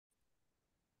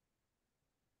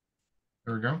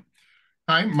There we go.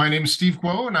 Hi, my name is Steve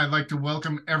Quo, and I'd like to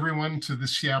welcome everyone to the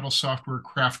Seattle Software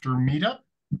Crafter Meetup.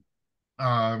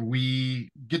 We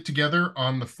get together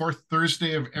on the fourth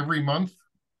Thursday of every month,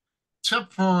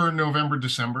 except for November,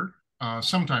 December,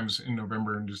 sometimes in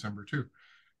November and December too,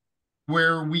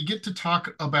 where we get to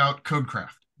talk about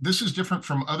codecraft. This is different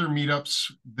from other meetups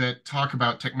that talk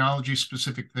about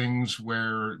technology-specific things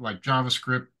where like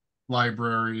JavaScript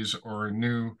libraries or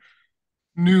new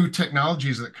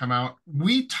technologies that come out.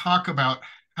 We talk about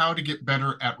how to get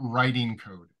better at writing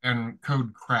code and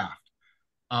code craft,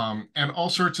 and all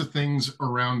sorts of things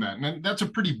around that. And that's a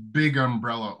pretty big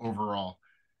umbrella overall.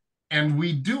 And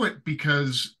we do it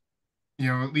because,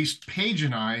 at least Paige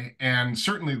and I, and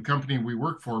certainly the company we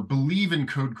work for, believe in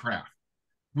code craft.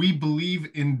 We believe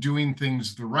in doing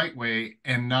things the right way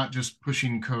and not just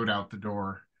pushing code out the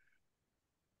door.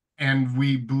 And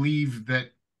we believe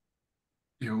that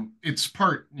it's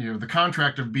part, the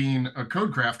contract of being a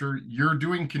code crafter. You're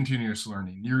doing continuous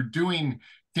learning. You're doing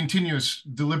continuous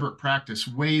deliberate practice,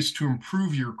 ways to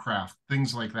improve your craft,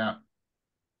 things like that.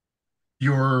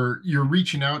 You're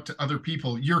reaching out to other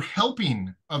people. You're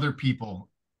helping other people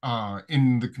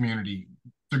in the community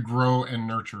to grow and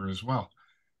nurture as well.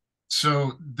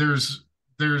 So there's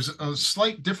a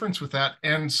slight difference with that,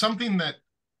 and something that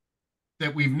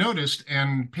we've noticed,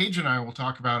 and Paige and I will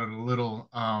talk about it a little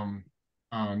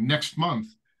next month,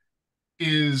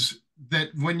 is that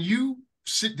when you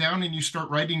sit down and you start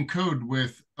writing code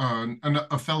with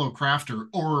a fellow crafter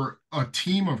or a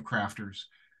team of crafters,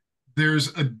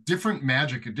 there's a different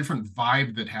magic, a different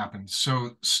vibe that happens.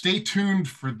 So stay tuned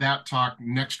for that talk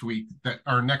next week,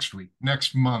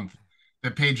 next month,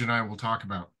 that Paige and I will talk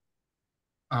about.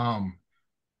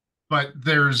 But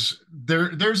there's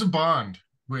a bond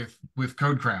with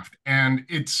codecraft, and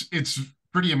it's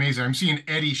pretty amazing. I'm seeing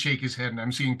Eddie shake his head, and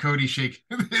I'm seeing Cody shake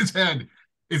his head.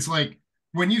 It's like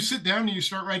when you sit down and you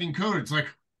start writing code, it's like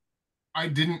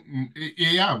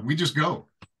yeah, we just go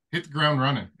hit the ground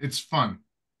running. It's fun.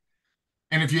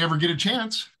 And if you ever get a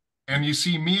chance and you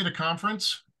see me at a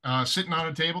conference, sitting at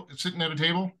a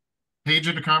table, Paige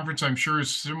at a conference, I'm sure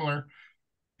is similar,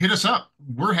 hit us up.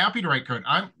 We're happy to write code.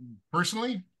 I'm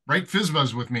personally write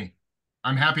FizzBuzz with me.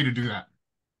 I'm happy to do that.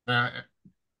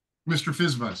 Mr.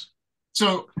 FizzBuzz.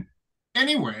 So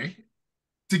anyway,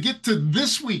 to get to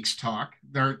this week's talk,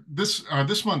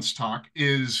 this month's talk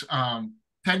is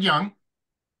Ted Young,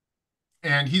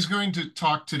 and he's going to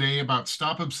talk today about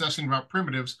stop obsessing about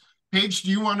primitives. Paige,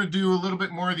 do you want to do a little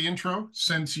bit more of the intro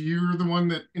since you're the one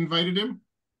that invited him?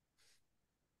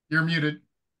 You're muted.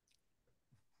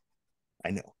 I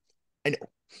know.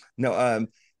 No,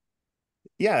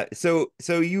 yeah, so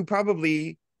you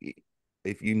probably,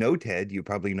 if you know Ted, you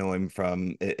probably know him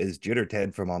from as Jitter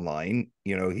Ted from online.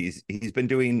 He's been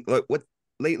doing what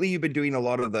lately. You've been doing a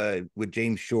lot of the with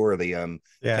James Shore, the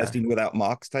testing without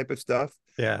mocks type of stuff.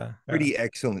 Pretty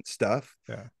excellent stuff.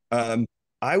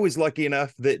 I was lucky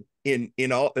enough that in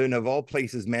of all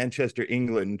places, Manchester,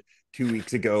 England, 2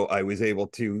 weeks ago, I was able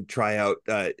to try out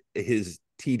his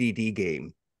TDD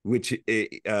game, which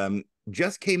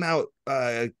just came out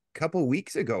a couple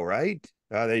weeks ago, right?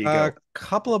 There you go. A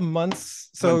couple of months.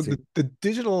 So the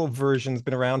digital version's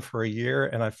been around for a year,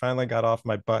 and I finally got off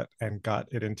my butt and got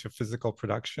it into physical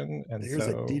production. And there's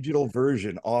a digital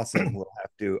version. Awesome.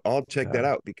 I'll check that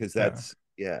out because that's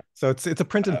So it's a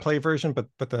print and play version, but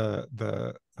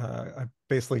I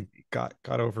basically got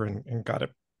over and got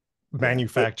it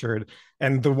manufactured.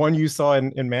 And the one you saw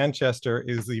in Manchester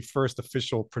is the first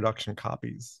official production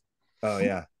copies. Oh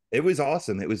yeah, it was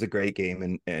awesome. It was a great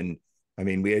game, and I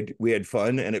mean we had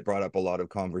fun, and it brought up a lot of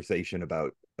conversation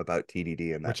about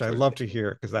TDD, and that which I love to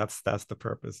hear, because that's the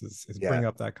purpose is bring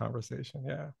up that conversation.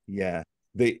 Yeah.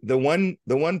 The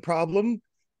one problem,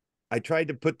 I tried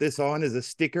to put this on as a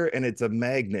sticker, and it's a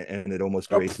magnet, and it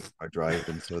almost erased my hard drive,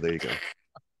 and so there you go.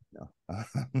 No.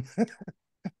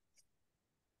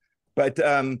 But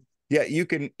yeah, you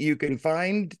can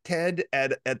find Ted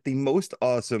at the most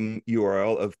awesome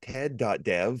URL of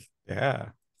ted.dev.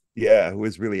 It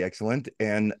was really excellent.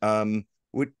 And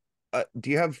do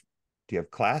you have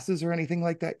classes or anything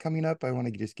like that coming up? I want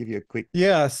to just give you a quick.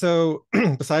 So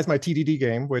besides my TDD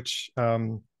game, which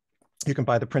you can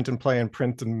buy the print and play and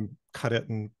print and cut it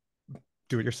and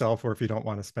do it yourself, or if you don't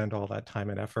want to spend all that time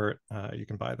and effort, you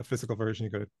can buy the physical version. You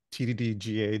go to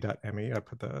tddga.me. I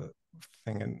put the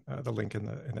thing in the link in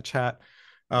the chat.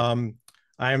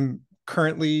 I'm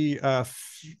currently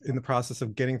in the process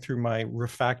of getting through my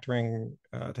refactoring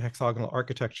to hexagonal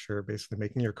architecture, basically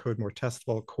making your code more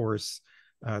testable course.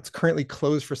 It's currently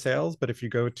closed for sales, but if you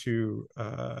go to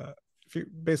if you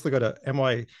basically go to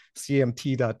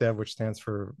mycmt.dev, which stands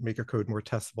for Make Your Code More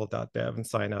Testable.dev, and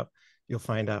sign up, you'll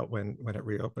find out when it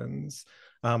reopens.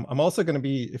 I'm also going to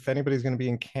be, if anybody's going to be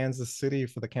in Kansas City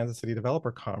for the Kansas City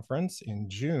Developer Conference in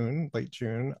June, late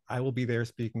June, I will be there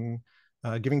speaking,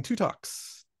 giving 2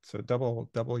 talks. So double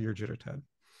your jitter, Ted.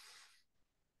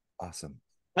 Awesome.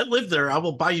 I live there. I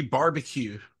will buy you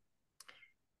barbecue.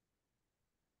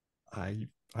 I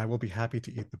will be happy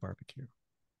to eat the barbecue.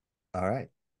 All right.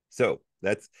 So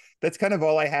that's kind of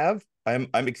all I have. I'm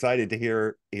excited to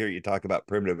hear you talk about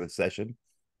primitive obsession,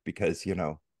 because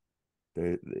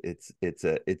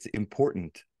it's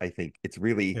important. I think it's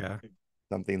really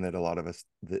something that a lot of us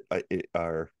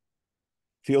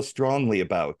feel strongly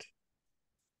about.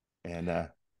 And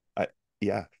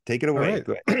take it away.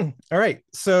 All right. All right.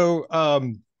 So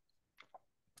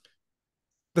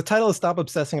the title is Stop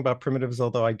Obsessing About Primitives,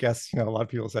 although I guess, a lot of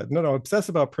people said, no, obsess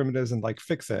about primitives and like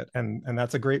fix it. And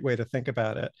that's a great way to think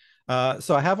about it.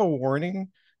 So I have a warning.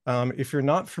 If you're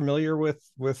not familiar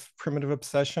with primitive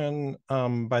obsession,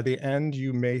 by the end,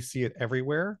 you may see it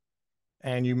everywhere,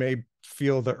 and you may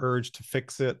feel the urge to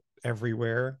fix it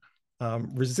everywhere.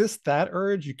 Resist that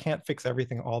urge. You can't fix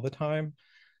everything all the time.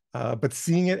 But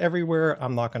seeing it everywhere,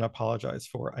 I'm not going to apologize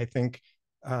for. I think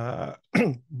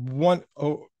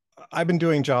I've been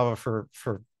doing Java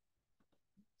for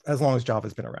as long as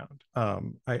Java's been around.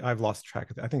 I've lost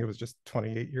track of it. I think it was just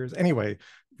 28 years. Anyway,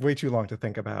 way too long to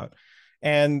think about.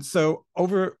 And so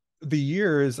over the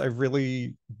years, I've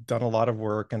really done a lot of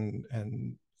work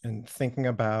and thinking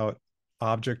about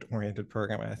object-oriented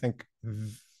programming. I think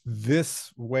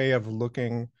this way of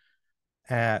looking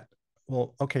at,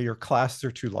 well, okay, your classes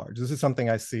are too large. This is something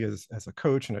I see as a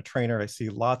coach and a trainer. I see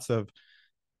lots of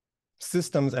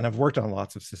systems, and I've worked on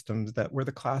lots of systems where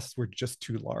the classes were just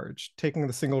too large, taking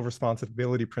the single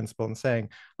responsibility principle and saying,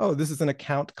 oh, this is an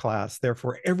account class,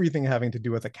 therefore everything having to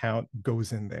do with account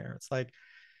goes in there. It's like,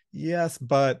 yes,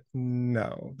 but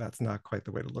no, that's not quite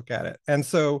the way to look at it. And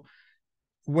so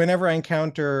whenever I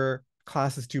encounter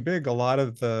classes too big, a lot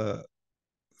of the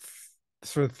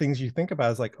sort of things you think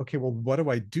about is like, okay, well, what do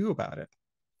I do about it?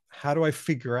 How do I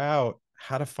figure out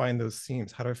how to find those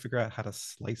seams? How do I figure out how to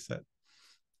slice it?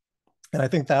 And I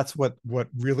think that's what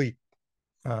really,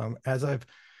 as I've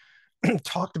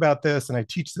talked about this, and I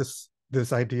teach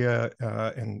this idea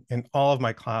in all of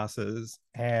my classes,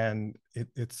 and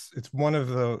it's one of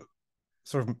the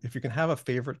sort of, if you can have a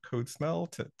favorite code smell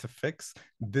to fix,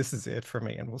 this is it for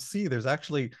me. And we'll see there's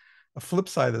actually a flip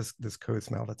side of this code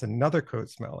smell. That's another code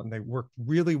smell, and they work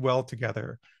really well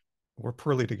together or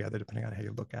poorly together, depending on how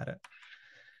you look at it.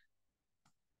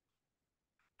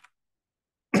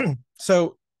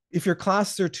 So if your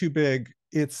classes are too big,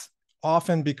 it's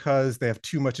often because they have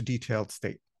too much detailed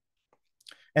state.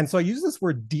 And so I use this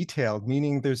word detailed,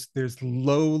 meaning there's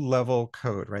low level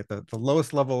code, right? The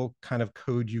lowest level kind of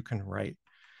code you can write.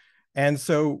 And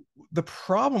so the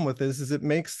problem with this is it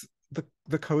makes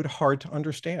the code hard to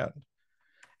understand,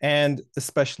 and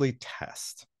especially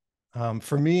test.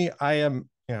 For me, I am,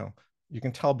 you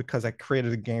can tell because I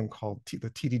created a game called the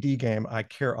TDD game. I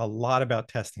care a lot about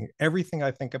testing. Everything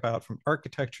I think about, from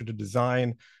architecture to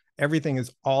design, everything is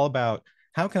all about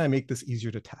how can I make this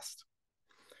easier to test?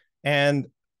 And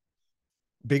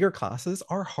bigger classes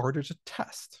are harder to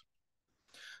test.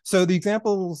 So the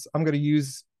examples I'm going to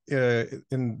use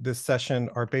in this session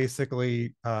are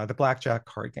basically the blackjack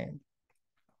card game.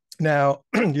 Now,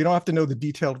 you don't have to know the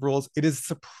detailed rules. It is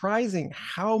surprising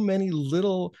how many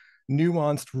little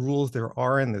nuanced rules there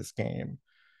are in this game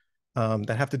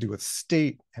that have to do with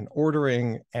state and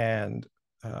ordering and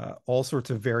all sorts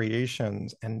of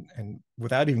variations, and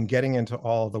without even getting into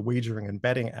all the wagering and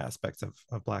betting aspects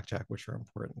of blackjack, which are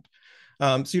important.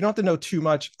 So you don't have to know too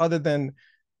much, other than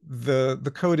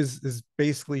the code is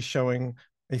basically showing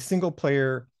a single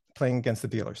player playing against the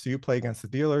dealer. So you play against the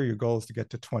dealer. Your goal is to get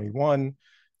to 21,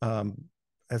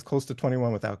 as close to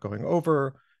 21 without going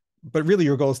over. But really,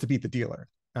 your goal is to beat the dealer.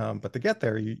 But to get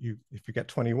there, if you get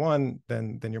 21,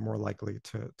 then you're more likely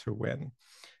to win.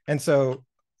 And so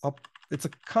it's a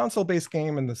console-based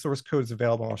game, and the source code is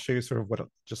available. I'll show you sort of what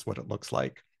it looks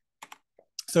like.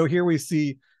 So here we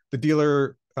see the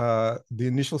dealer, the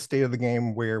initial state of the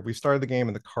game, where we started the game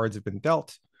and the cards have been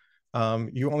dealt.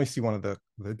 You only see one of the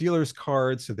dealer's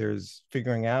cards, so there's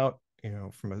figuring out,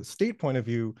 from a state point of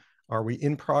view, are we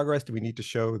in progress? Do we need to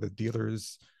show the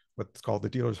dealer's, what's called the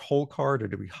dealer's whole card, or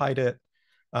do we hide it?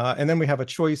 And then we have a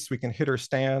choice. We can hit or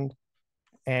stand.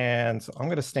 And so I'm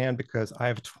going to stand because I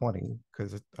have 20,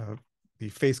 because the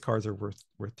face cards are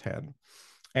worth 10.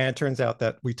 And it turns out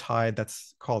that we tied.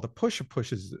 That's called a push. A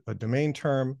push is a domain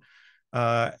term.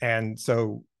 And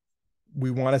so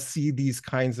we want to see these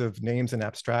kinds of names and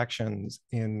abstractions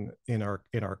in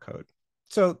our code.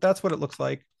 So that's what it looks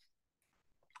like.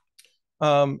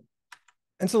 And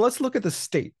so let's look at the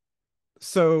state.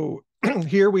 So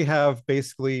here we have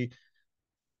basically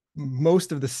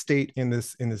most of the state in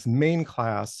this main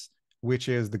class, which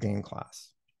is the game class.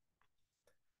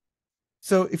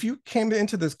 So if you came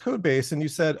into this code base and you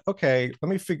said, okay, let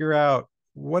me figure out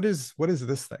what is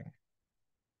this thing.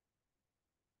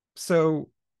 So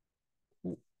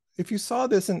if you saw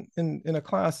this in a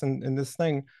class and in this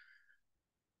thing,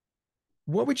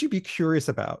 what would you be curious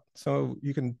about? So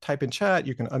you can type in chat,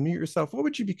 you can unmute yourself. What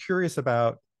would you be curious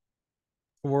about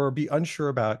or be unsure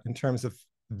about in terms of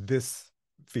this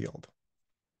field?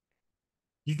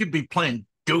 You could be playing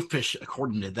Go Fish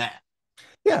according to that.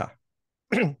 Yeah.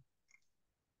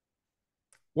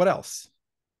 What else?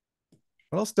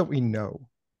 What else don't we know?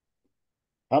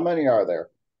 How many are there?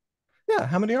 Yeah,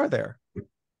 how many are there?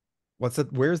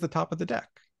 Where's the top of the deck?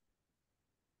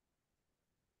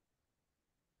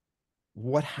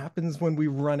 What happens when we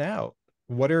run out?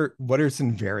 What are its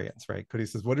invariants, right? Cody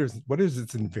says, what is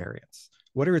its invariants?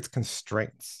 What are its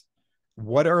constraints?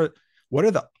 What are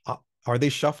the are they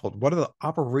shuffled? What are the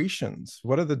operations?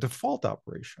 What are the default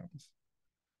operations?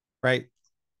 Right?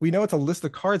 We know it's a list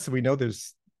of cards, so we know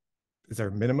is there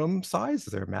a minimum size?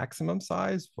 Is there a maximum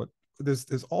size?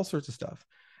 There's all sorts of stuff.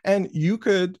 And you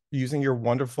could, using your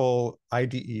wonderful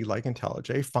IDE like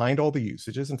IntelliJ, find all the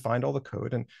usages and find all the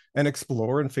code and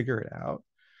explore and figure it out.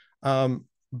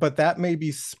 But that may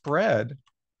be spread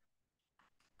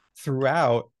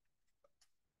throughout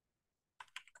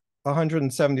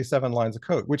 177 lines of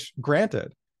code, which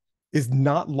granted is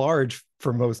not large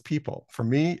for most people. For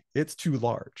me, it's too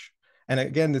large. And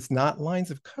again, it's not lines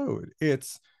of code.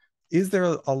 Is there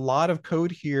a lot of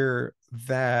code here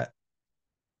that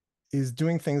is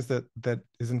doing things that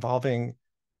is involving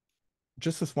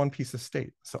just this one piece of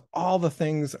state? So all the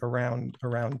things around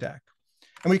deck.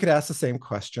 And we could ask the same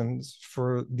questions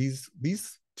for these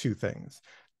two things.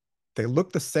 They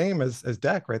look the same as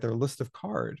deck, right? They're a list of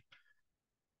cards,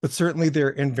 but certainly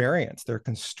their invariants, their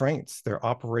constraints, their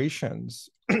operations,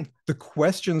 the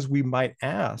questions we might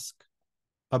ask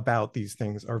about these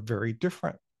things are very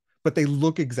different, but they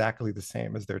look exactly the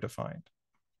same as they're defined.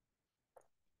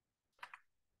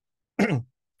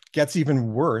 Gets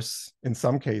even worse in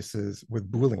some cases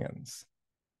with Booleans,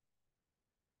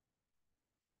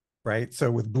 right? So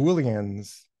with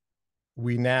Booleans,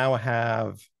 we now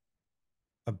have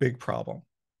a big problem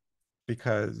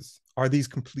because are these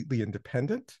completely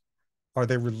independent? Are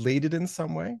they related in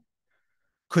some way?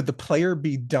 Could the player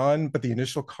be done, but the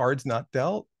initial card's not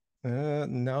dealt?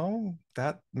 No,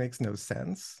 that makes no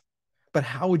sense. But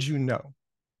how would you know?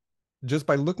 Just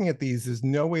by looking at these, there's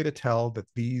no way to tell that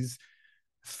these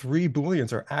three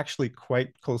Booleans are actually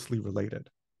quite closely related.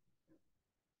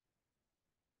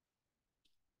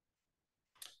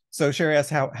 So Sherry asked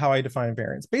how I define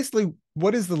variance. Basically,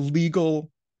 what is the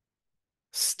legal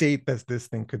state that this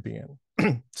thing could be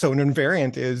in? So an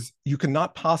invariant is you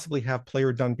cannot possibly have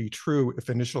player done be true if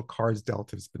initial cards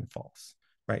dealt has been false,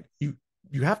 right? You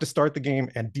have to start the game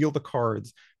and deal the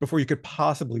cards before you could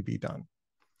possibly be done.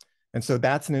 And so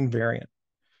that's an invariant.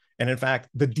 And in fact,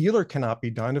 the dealer cannot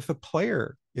be done if the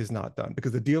player is not done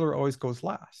because the dealer always goes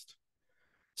last.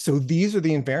 So these are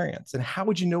the invariants. And how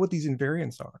would you know what these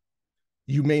invariants are?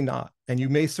 You may not. And you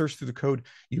may search through the code.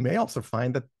 You may also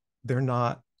find that they're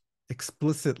not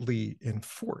explicitly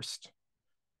enforced,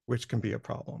 which can be a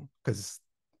problem because,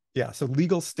 yeah, so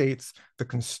legal states, the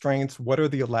constraints, what are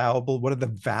the allowable, what are the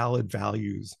valid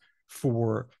values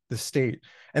for the state?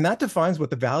 And that defines what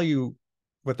the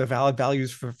valid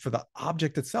values for the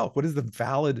object itself. What is the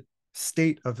valid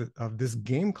state of this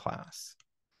game class?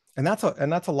 And that's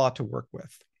a lot to work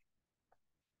with.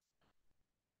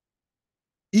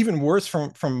 Even worse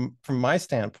from my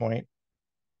standpoint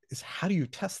is how do you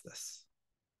test this?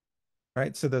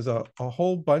 Right? So there's a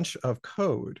whole bunch of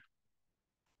code.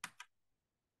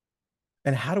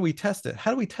 And how do we test it?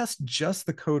 How do we test just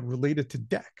the code related to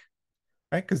deck?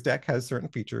 Right? Because deck has certain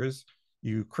features.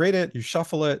 You create it, you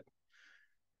shuffle it,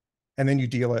 and then you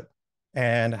deal it.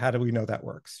 And how do we know that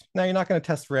works? Now, you're not going to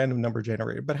test random number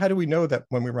generator, but how do we know that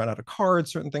when we run out of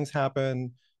cards, certain things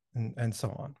happen and so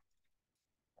on?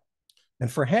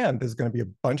 And for hand, there's going to be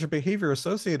a bunch of behavior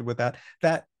associated with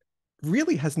that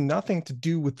really has nothing to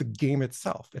do with the game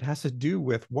itself. It has to do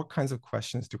with what kinds of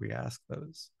questions do we ask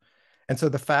those. And so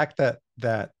the fact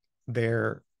that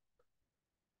they're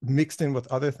mixed in with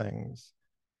other things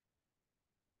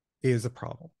is a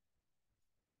problem.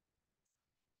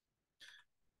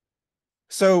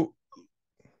 So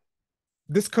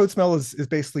this code smell is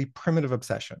basically primitive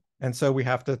obsession. And so we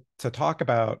have to talk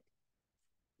about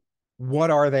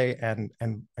what are they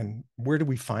and where do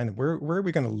we find them? Where are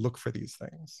we going to look for these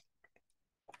things?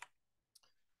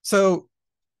 So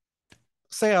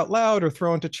say out loud or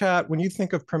throw into chat, when you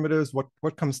think of primitives,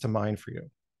 what comes to mind for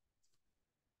you?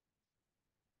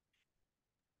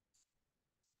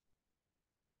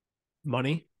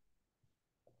 Money.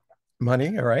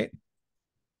 Money, all right.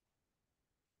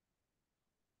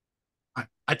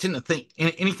 I tend to think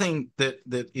anything that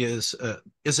is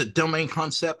a domain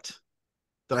concept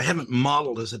that I haven't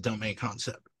modeled as a domain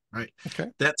concept, right?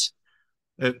 Okay. That's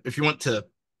if you want to,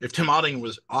 if Tim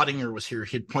Ottinger was here,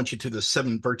 he'd point you to the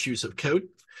 7 virtues of code,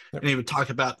 Yep. and he would talk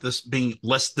about this being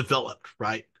less developed,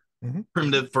 right? Mm-hmm.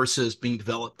 Primitive versus being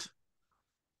developed.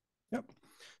 Yep.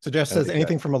 So Jeff says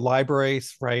anything from a library,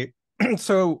 right?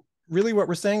 So really what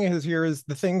we're saying is here is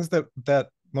the things that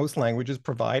most languages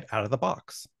provide out of the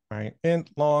box, right?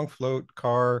 Int, long, float,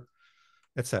 char,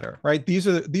 etc. Right? These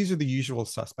are the usual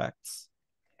suspects.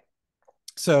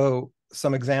 So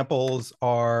some examples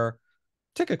are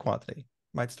ticket quantity.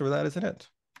 Might store that as an int.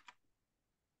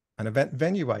 An event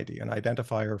venue ID, an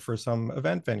identifier for some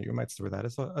event venue, might store that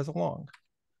as a long.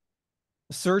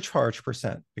 Surcharge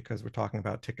percent, because we're talking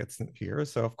about tickets here.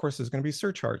 So of course there's going to be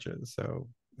surcharges. So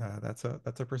that's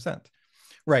a percent.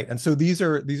 Right. And so these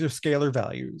are scalar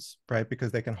values, right?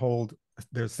 Because they can hold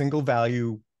their single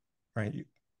value, right?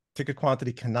 Ticket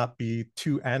quantity cannot be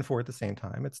 2 and 4 at the same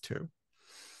time. It's 2.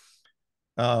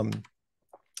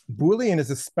 Boolean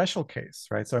is a special case,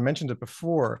 right? So I mentioned it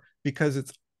before because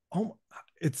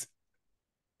it's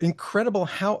incredible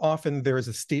how often there is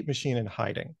a state machine in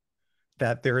hiding,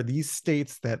 that there are these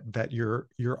states that your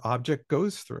object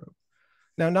goes through.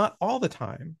 Now, not all the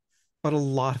time, but a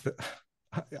lot of it.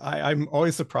 I'm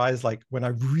always surprised, like when I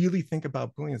really think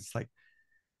about Booleans, it's like,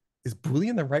 is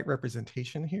Boolean the right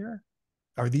representation here?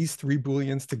 Are these 3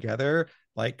 Booleans together?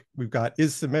 Like we've got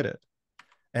is submitted,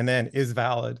 and then is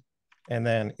valid, and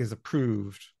then is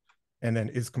approved, and then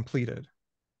is completed.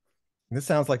 And this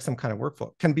sounds like some kind of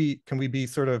workflow. Can we be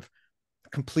sort of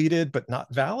completed but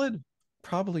not valid?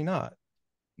 Probably not.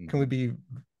 Can we be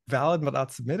valid but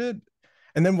not submitted?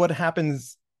 And then what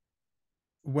happens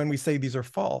when we say these are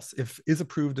false? If is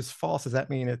approved is false, does that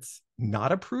mean it's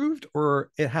not approved or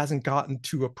it hasn't gotten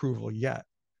to approval yet?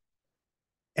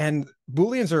 And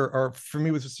Booleans are for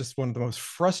me, was just one of the most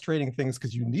frustrating things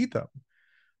because you need them,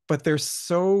 but they're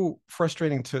so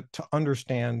frustrating to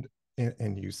understand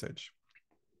in usage.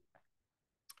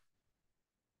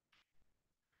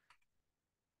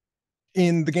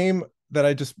 In the game that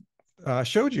I just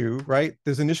showed you, right,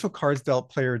 there's initial cards dealt,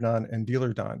 player done, and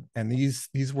dealer done, and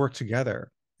these work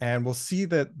together. And we'll see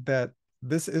that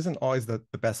this isn't always the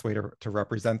best way to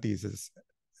represent these is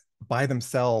by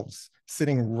themselves,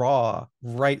 sitting raw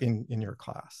right in your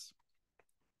class.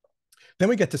 Then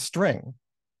we get to string.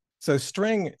 So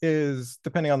string is,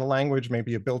 depending on the language,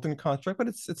 maybe a built-in construct, but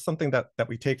it's something that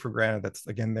we take for granted that's,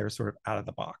 again, they're sort of out of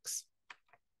the box.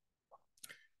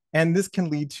 And this can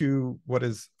lead to what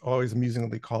is always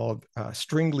amusingly called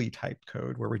stringly typed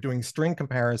code, where we're doing string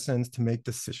comparisons to make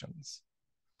decisions.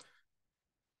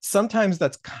 Sometimes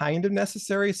that's kind of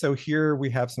necessary. So here we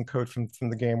have some code from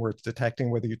the game where it's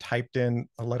detecting whether you typed in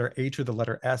a letter H or the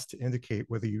letter S to indicate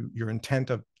whether your intent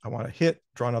of I want to hit,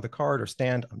 draw another card, or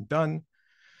stand, I'm done.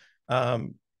 But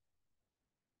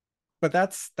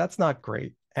that's not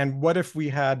great. And what if we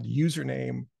had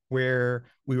username where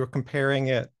we were comparing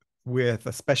it with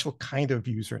a special kind of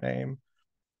username?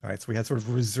 All right, so we had sort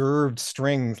of reserved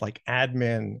strings like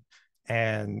admin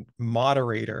and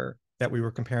moderator that we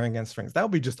were comparing against strings. That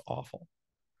would be just awful.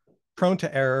 Prone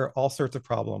to error, all sorts of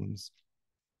problems.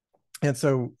 And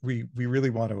so we really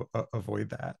want to avoid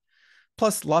that.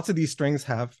 Plus, lots of these strings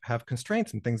have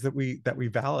constraints and things that we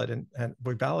valid and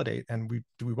we validate, and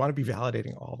do we want to be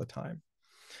validating all the time?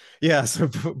 Yeah, so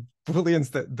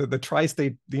Booleans, the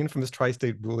tri-state, the infamous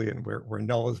tri-state Boolean where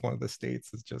null is one of the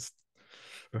states is just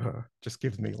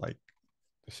gives me like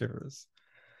shivers.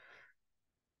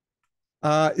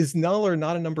 Is null or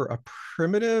not a number a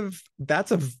primitive?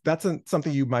 That's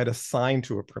something you might assign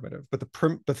to a primitive, but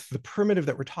the primitive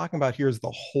that we're talking about here is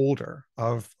the holder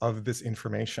of this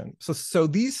information. So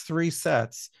these 3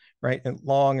 sets, right, and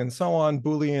long and so on,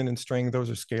 Boolean and string, those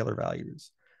are scalar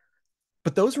values.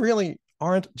 But those really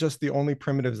aren't just the only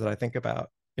primitives that I think about.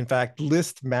 In fact,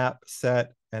 list, map,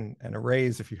 set, and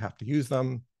arrays, if you have to use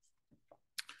them.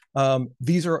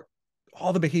 These are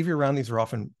all the behavior around these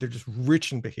they're just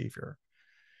rich in behavior.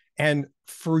 And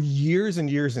for years and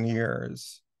years and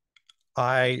years,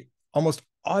 I almost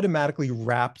automatically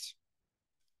wrapped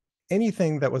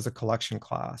anything that was a collection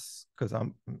class, because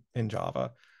I'm in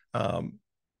Java,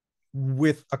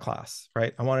 with a class,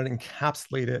 right? I wanted to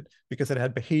encapsulate it because it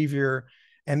had behavior.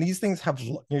 And these things have,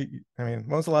 I mean,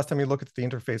 when was the last time you looked at the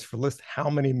interface for list, how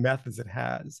many methods it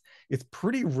has? It's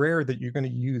pretty rare that you're going to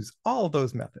use all of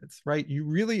those methods, right? You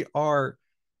really are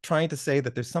trying to say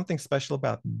that there's something special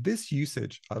about this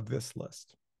usage of this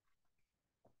list,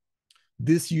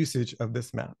 this usage of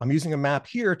this map. I'm using a map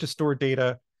here to store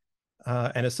data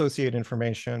and associate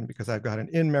information because I've got an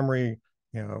in-memory,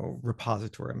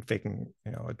 repository. I'm faking,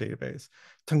 a database.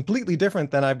 Completely different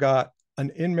than I've got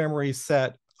an in-memory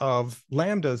set of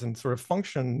lambdas and sort of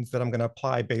functions that I'm going to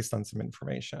apply based on some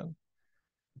information.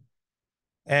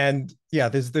 And yeah,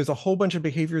 there's a whole bunch of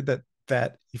behavior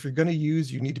that if you're going to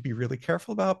use, you need to be really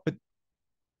careful about. But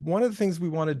one of the things we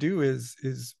want to do is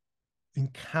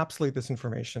encapsulate this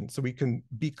information so we can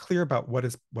be clear about what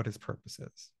its purpose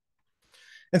is.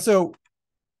 And so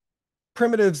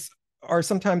primitives are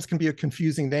sometimes can be a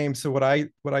confusing name. So what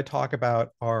I talk about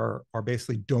are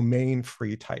basically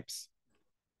domain-free types.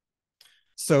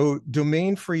 So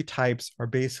domain-free types are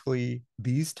basically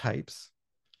these types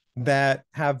that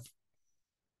have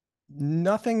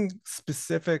nothing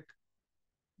specific,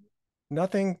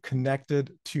 nothing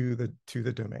connected to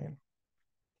the domain,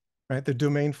 right? They're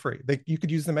domain-free. You could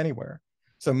use them anywhere.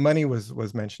 So money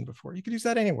was mentioned before. You could use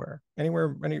that anywhere.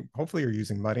 Hopefully you're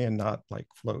using money and not like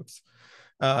floats.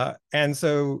 And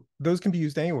so those can be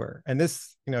used anywhere. And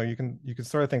this, you can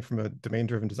sort of think from a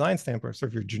domain-driven design standpoint,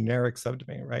 sort of your generic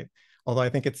subdomain, right? Although I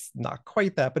think it's not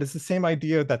quite that, but it's the same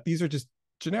idea that these are just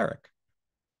generic.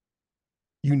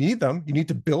 You need them, you need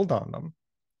to build on them,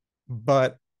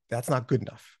 but that's not good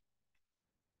enough.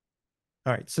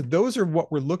 All right, so those are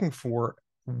what we're looking for.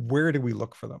 Where do we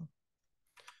look for them?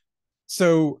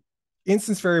 So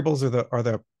instance variables are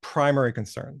the primary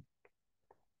concern.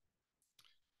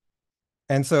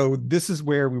 And so this is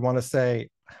where we want to say,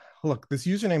 look, this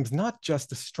username is not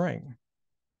just a string,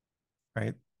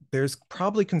 right? There's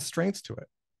probably constraints to it.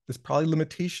 There's probably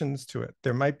limitations to it.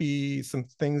 There might be some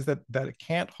things that it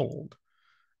can't hold.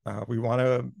 We want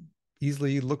to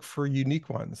easily look for unique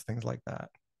ones, things like that.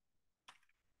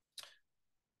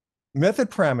 Method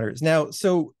parameters. Now,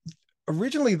 so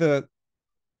originally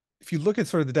if you look at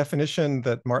sort of the definition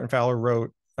that Martin Fowler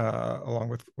wrote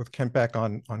along with Kent Beck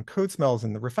on code smells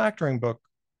in the refactoring book,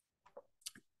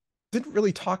 didn't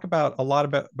really talk about a lot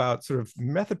about sort of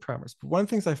method parameters. But one of the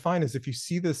things I find is if you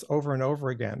see this over and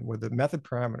over again with the method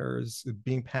parameters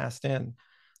being passed in,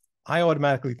 I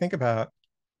automatically think about,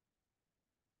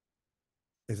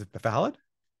 is it valid?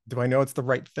 Do I know it's the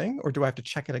right thing, or do I have to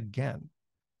check it again?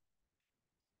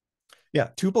 Yeah,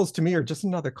 tuples to me are just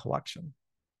another collection.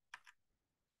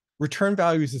 Return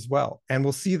values as well. And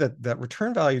we'll see that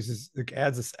return values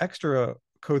adds this extra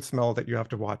code smell that you have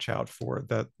to watch out for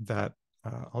that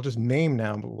I'll just name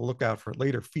now, but we'll look out for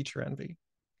later, feature envy.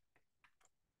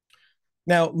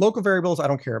 Now, local variables, I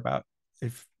don't care about.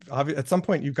 If at some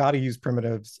point you've got to use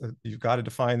primitives, you've got to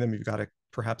define them, you've got to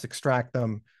perhaps extract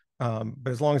them.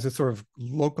 But as long as it's sort of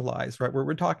localized, right? What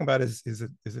we're talking about is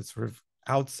it sort of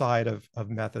outside of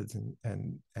methods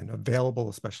and available,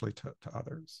 especially to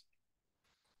others.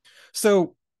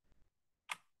 So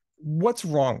what's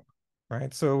wrong,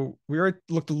 right? So we already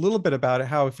looked a little bit about it,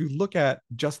 how if you look at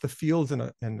just the fields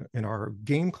in our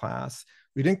game class,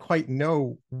 we didn't quite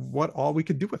know what all we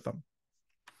could do with them.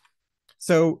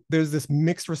 So there's this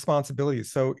mixed responsibility.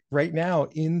 So right now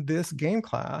in this game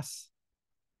class,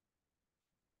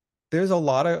 there's a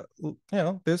lot of,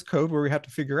 there's code where we have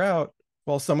to figure out,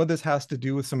 well, some of this has to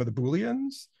do with some of the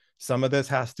Booleans. Some of this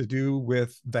has to do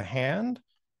with the hand,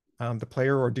 the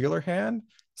player or dealer hand.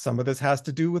 Some of this has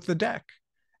to do with the deck.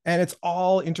 And it's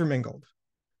all intermingled.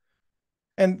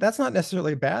 And that's not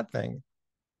necessarily a bad thing,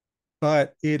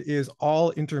 but it is all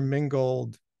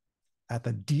intermingled at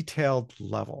the detailed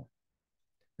level.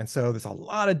 And so there's a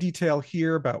lot of detail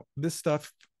here about this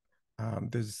stuff.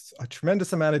 There's a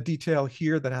tremendous amount of detail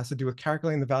here that has to do with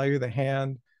calculating the value of the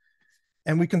hand.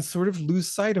 And we can sort of lose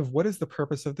sight of what is the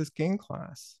purpose of this game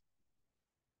class.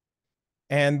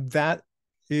 And that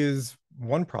is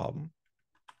one problem.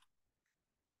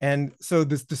 And so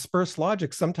this dispersed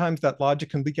logic, sometimes that logic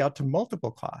can leak out to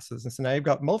multiple classes. And so now you've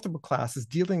got multiple classes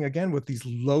dealing again with these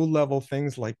low-level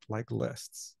things like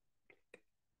lists.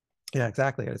 Yeah,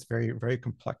 exactly. It's very, very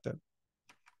complected.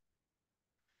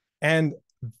 And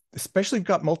especially if you've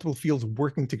got multiple fields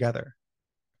working together,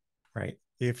 right?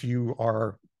 If you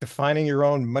are defining your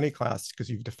own money class because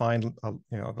you've defined,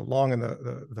 the long and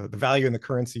the value and the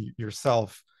currency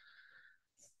yourself,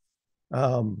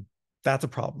 that's a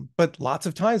problem. But lots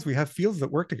of times we have fields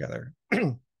that work together.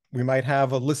 We might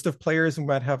have a list of players, we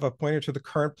might have a pointer to the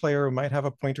current player, we might have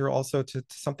a pointer also to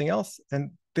something else.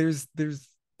 And this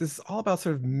is all about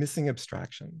sort of missing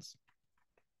abstractions.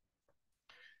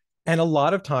 And a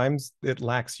lot of times it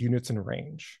lacks units and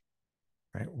range,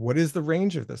 right? What is the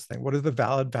range of this thing? What are the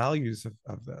valid values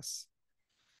of this?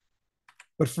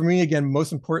 But for me, again,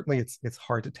 most importantly, it's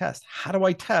hard to test. How do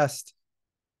I test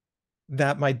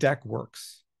that my deck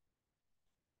works?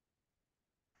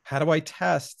 How do I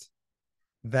test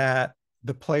that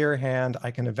the player hand,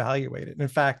 I can evaluate it? And in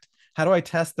fact, how do I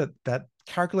test that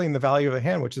calculating the value of a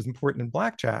hand, which is important in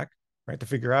blackjack, right? To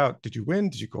figure out, did you win?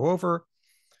 Did you go over?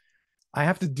 I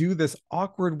have to do this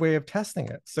awkward way of testing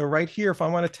it. So right here, if I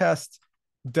want to test,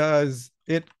 does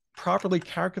it properly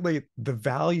calculate the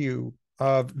value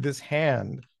of this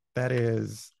hand that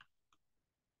is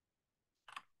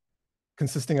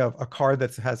consisting of a card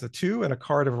that has a 2 and a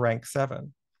card of rank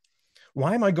 7?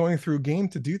 Why am I going through a game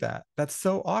to do that? That's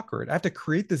so awkward. I have to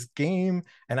create this game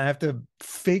and I have to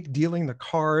fake dealing the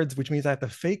cards, which means I have to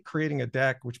fake creating a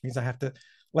deck, which means I have to,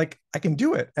 like, I can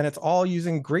do it. And it's all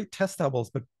using great test tables,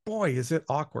 but boy, is it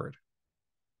awkward.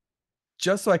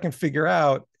 Just so I can figure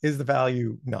out, is the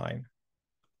value 9?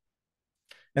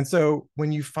 And so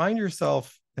when you find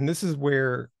yourself, and this is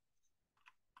where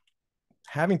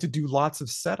having to do lots of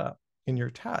setup in your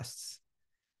tests,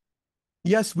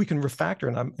 yes, we can refactor,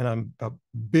 and I'm a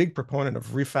big proponent of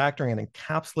refactoring and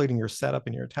encapsulating your setup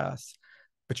in your tests.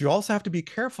 But you also have to be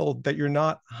careful that you're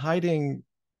not hiding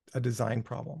a design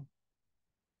problem.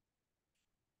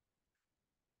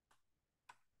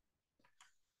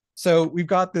 So we've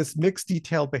got this mixed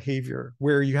detail behavior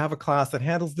where you have a class that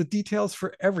handles the details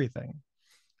for everything,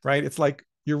 right? It's like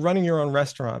you're running your own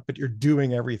restaurant, but you're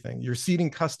doing everything. You're seating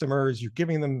customers, you're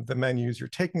giving them the menus, you're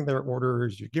taking their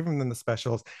orders, you're giving them the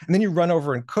specials, and then you run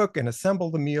over and cook and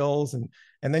assemble the meals, and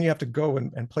then you have to go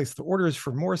and place the orders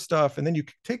for more stuff, and then you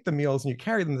take the meals and you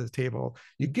carry them to the table,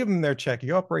 you give them their check,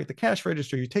 you operate the cash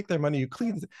register, you take their money, you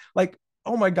clean, like,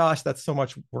 oh my gosh, that's so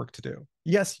much work to do.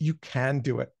 Yes, you can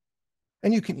do it,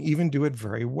 and you can even do it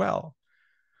very well.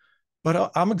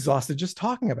 But I'm exhausted just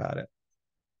talking about it.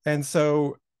 And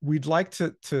so we'd like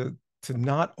to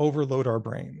not overload our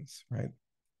brains, right?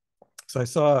 So I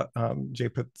saw Jay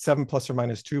put 7 plus or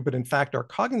minus 2, but in fact, our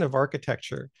cognitive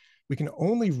architecture, we can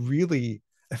only really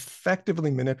effectively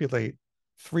manipulate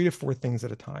 3 to 4 things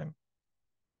at a time.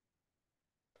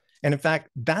 And in fact,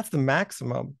 that's the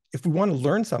maximum. If we want to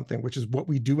learn something, which is what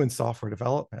we do in software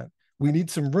development, we need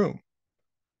some room,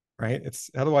 right? It's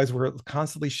otherwise we're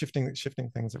constantly shifting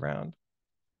things around.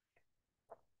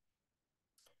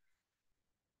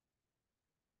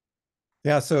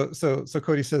 Yeah, so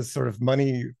Cody says sort of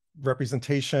money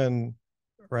representation,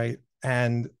 right?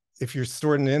 And if you're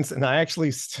stored in an instance, and I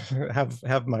actually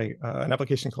have my an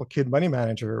application called Kid Money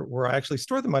Manager where I actually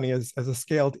store the money as a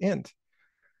scaled int.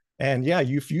 And yeah,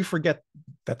 if you forget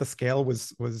that the scale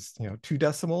was 2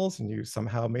 decimals and you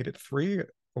somehow made it 3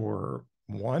 or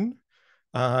 1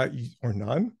 or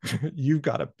none, you've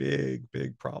got a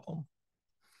big problem.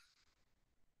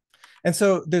 And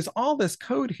so there's all this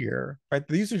code here, right?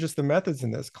 These are just the methods in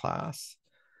this class,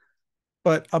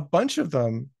 but a bunch of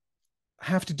them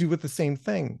have to do with the same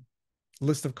thing,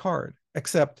 list of card,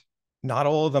 except not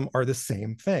all of them are the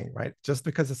same thing, right? Just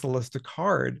because it's a list of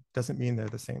card doesn't mean they're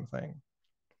the same thing,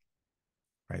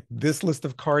 right? This list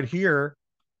of card here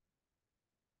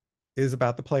is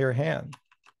about the player hand.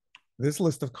 This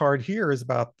list of card here is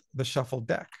about the shuffled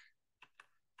deck.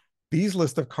 These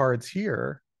list of cards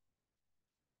here,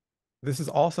 this is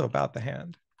also about the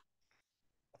hand.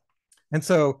 And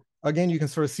so again, you can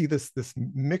sort of see this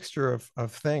mixture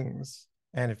of things.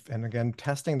 And again,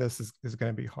 testing this is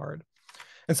going to be hard.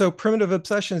 And so primitive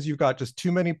obsessions, you've got just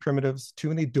too many primitives, too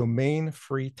many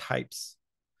domain-free types,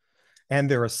 and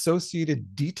their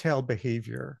associated detailed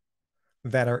behavior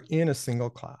that are in a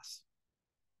single class.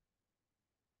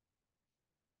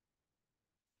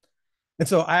 And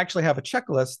so I actually have a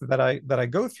checklist that I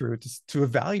go through to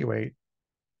evaluate,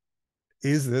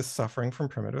 is this suffering from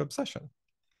primitive obsession?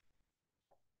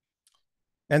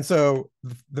 And so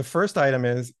the first item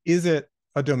is it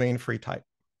a domain-free type?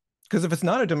 Because if it's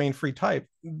not a domain-free type,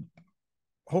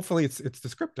 hopefully it's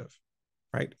descriptive,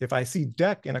 right? If I see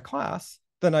deck in a class,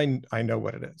 then I know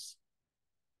what it is.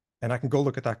 And I can go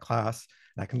look at that class,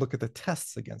 and I can look at the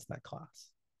tests against that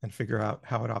class and figure out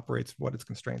how it operates, what its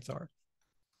constraints are.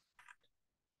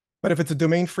 But if it's a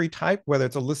domain-free type, whether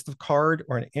it's a list of card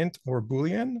or an int or a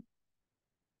Boolean,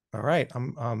 all right,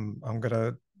 I'm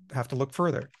gonna have to look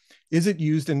further. Is it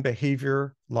used in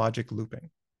behavior logic looping?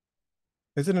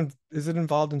 Is it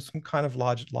involved in some kind of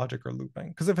logic or looping?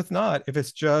 Because if it's not, if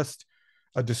it's just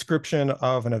a description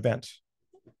of an event,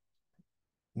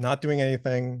 not doing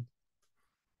anything,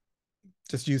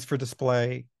 just used for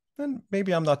display, then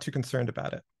maybe I'm not too concerned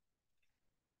about it.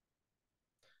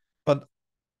 But,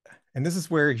 and this is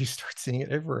where you start seeing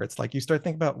it everywhere. It's like you start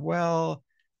thinking about, well,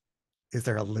 is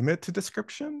there a limit to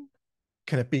description?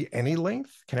 Can it be any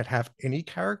length? Can it have any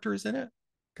characters in it?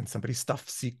 Can somebody stuff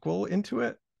SQL into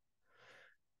it?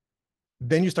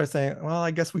 Then you start saying, well,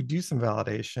 I guess we do some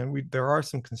validation. There are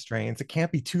some constraints. It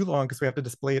can't be too long because we have to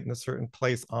display it in a certain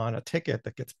place on a ticket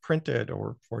that gets printed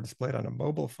or displayed on a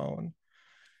mobile phone.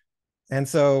 And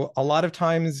so a lot of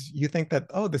times you think that,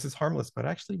 oh, this is harmless, but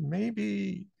actually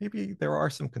maybe there are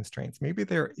some constraints. Maybe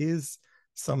there is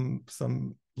some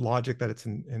logic that it's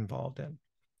involved in.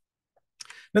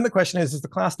 Then the question is the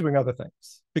class doing other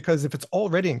things? Because if it's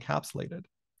already encapsulated,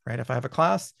 right? If I have a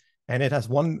class and it has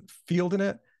one field in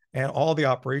it and all the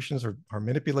operations are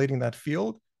manipulating that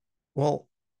field, well,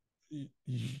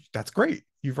 that's great.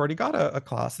 You've already got a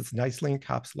class that's nicely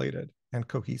encapsulated and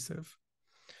cohesive.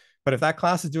 But if that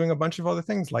class is doing a bunch of other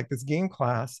things like this game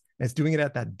class, and it's doing it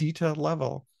at that detailed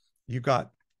level, you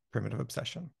got primitive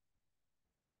obsession.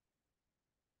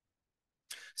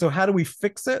 So how do we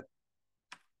fix it?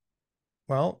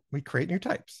 Well, we create new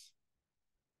types.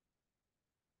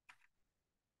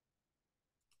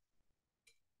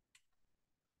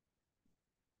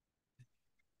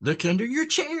 Look under your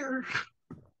chair.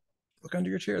 Look under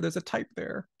your chair. There's a type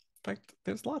there.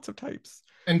 There's lots of types.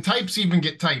 And types even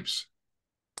get types.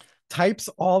 Types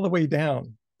all the way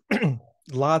down.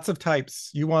 Lots of types.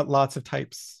 You want lots of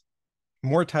types.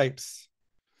 More types.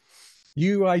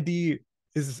 UID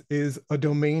is a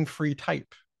domain-free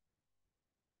type.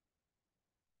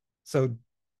 So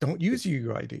don't use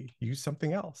UUID. Use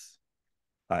something else.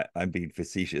 I'm being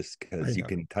facetious because you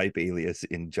can type alias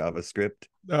in JavaScript.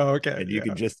 Oh, okay. And you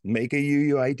can just make a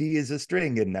UUID as a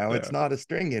string, and now it's not a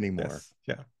string anymore.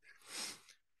 Yes.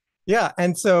 Yeah.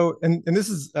 And so, and this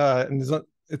is,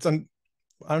 it's I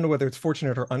don't know whether it's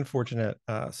fortunate or unfortunate.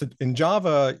 So in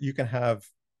Java, you can have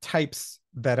types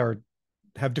that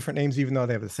have different names, even though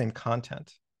they have the same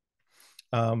content.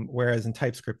 Whereas in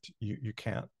TypeScript, you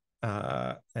can't.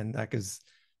 And that gives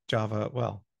Java,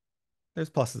 well, there's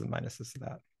pluses and minuses to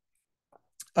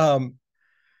that.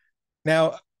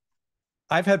 Now,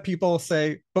 I've had people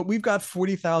say, but we've got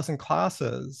 40,000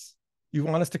 classes. You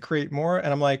want us to create more?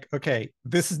 And I'm like, okay,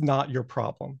 this is not your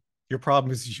problem. Your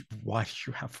problem is why do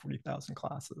you have 40,000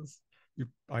 classes?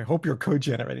 I hope you're code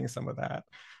generating some of that.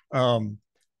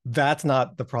 That's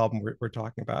not the problem we're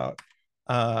talking about.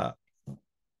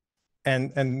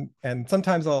 And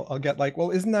sometimes I'll get like,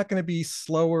 well, isn't that going to be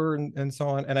slower and so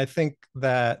on? And I think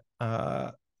that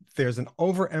there's an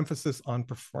overemphasis on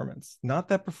performance. Not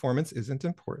that performance isn't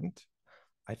important.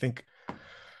 I think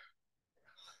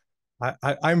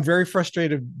I'm very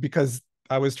frustrated because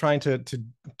I was trying to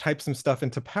type some stuff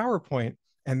into PowerPoint,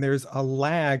 and there's a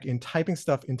lag in typing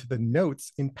stuff into the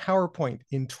notes in PowerPoint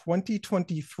in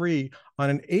 2023 on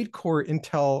an 8-core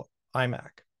Intel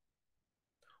iMac.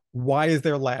 Why is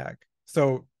there lag?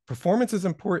 So performance is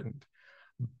important,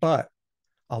 but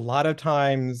a lot of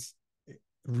times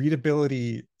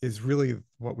readability is really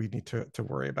what we need to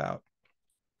worry about.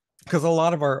 Because a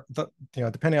lot of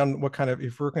depending on what kind of,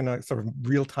 if we're in a sort of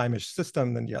real-time-ish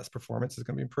system, then yes, performance is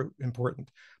going to be important,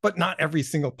 but not every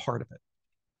single part of it.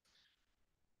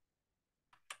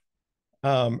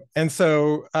 And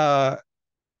so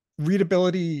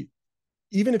readability,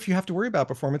 even if you have to worry about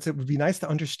performance, it would be nice to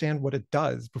understand what it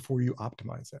does before you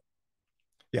optimize it.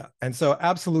 Yeah, and so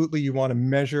absolutely you want to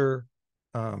measure,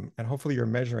 and hopefully you're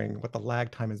measuring what the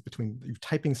lag time is between you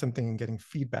typing something and getting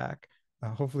feedback.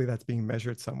 Hopefully that's being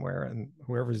measured somewhere, and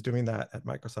whoever's doing that at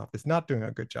Microsoft is not doing a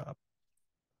good job.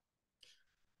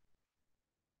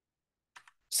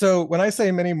 So when I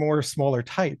say many more smaller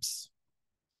types,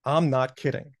 I'm not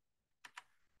kidding.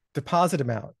 Deposit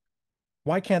amount.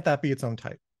 Why can't that be its own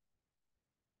type?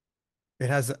 It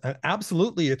has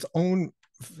absolutely its own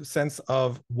sense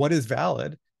of what is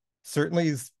valid. Certainly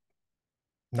is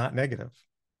not negative.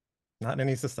 Not in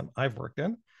any system I've worked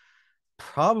in.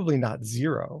 Probably not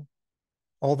 0.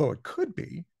 Although it could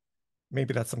be.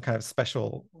 Maybe that's some kind of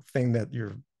special thing that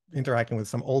you're interacting with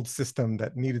some old system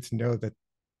that needed to know that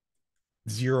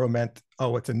 0 meant,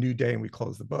 oh, it's a new day and we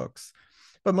close the books.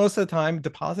 But most of the time,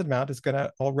 deposit amount is going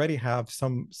to already have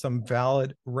some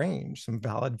valid range, some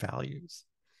valid values,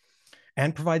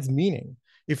 and provides meaning.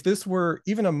 If this were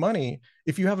even a money,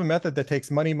 if you have a method that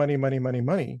takes money,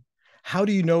 how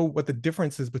do you know what the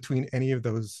difference is between any of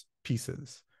those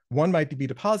pieces? One might be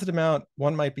deposit amount,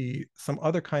 one might be some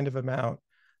other kind of amount,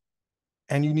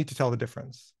 and you need to tell the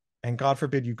difference. And God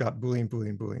forbid you've got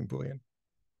Boolean.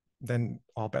 Then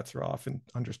all bets are off in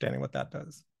understanding what that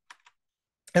does.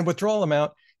 And withdrawal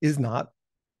amount is not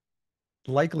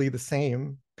likely the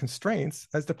same constraints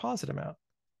as deposit amount.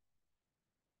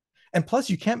 And plus,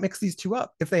 you can't mix these two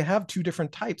up. If they have two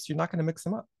different types, you're not going to mix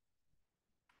them up.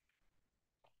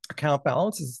 Account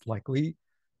balance is likely,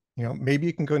 maybe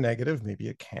it can go negative, maybe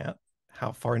it can't.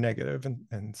 How far negative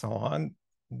and so on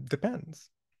depends.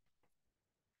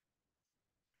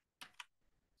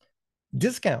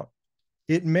 Discount.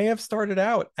 It may have started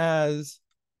out as,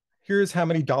 here's how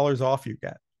many dollars off you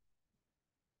get.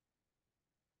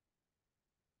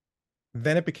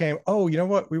 Then it became, oh, you know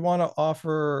what? We want to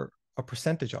offer a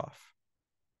percentage off.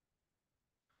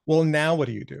 Well, now what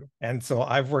do you do? And so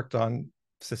I've worked on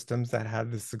systems that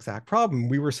had this exact problem.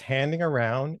 We were handing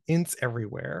around ints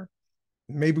everywhere.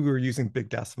 Maybe we were using big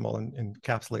decimal and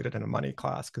encapsulated in a money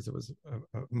class because it was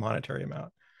a monetary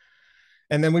amount.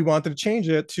 And then we wanted to change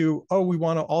it to, oh, we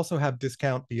want to also have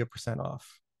discount be a %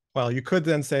 off. Well, you could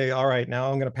then say, all right,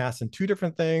 now I'm going to pass in two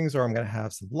different things, or I'm going to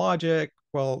have some logic.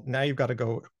 Well, now you've got to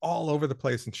go all over the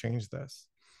place and change this.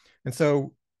 And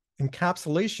so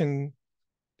encapsulation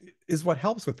is what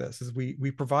helps with this, is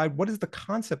we provide what is the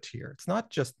concept here. It's not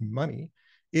just money.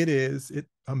 It is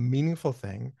a meaningful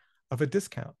thing of a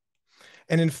discount.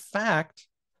 And in fact,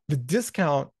 the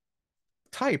discount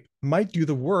type might do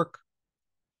the work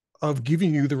of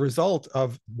giving you the result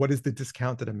of what is the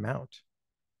discounted amount,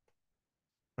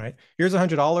 right? Here's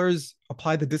 $100,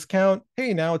 apply the discount.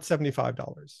 Hey, now it's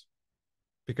 $75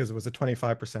 because it was a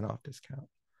 25% off discount.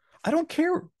 I don't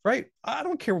care, right? I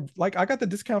don't care. Like, I got the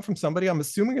discount from somebody. I'm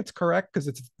assuming it's correct because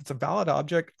it's a valid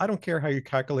object. I don't care how you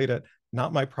calculate it.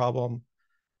 Not my problem.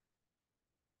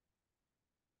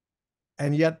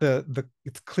 And yet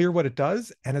it's clear what it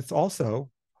does. And it's also,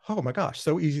 oh my gosh,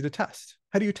 so easy to test.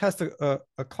 How do you test a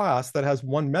class that has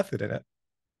one method in it?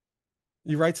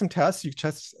 You write some tests, you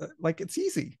test, like, it's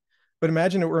easy. But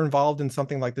imagine it were involved in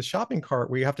something like the shopping cart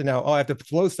where you have to now, I have to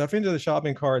flow stuff into the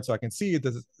shopping cart so I can see it.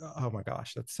 Oh my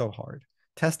gosh, that's so hard.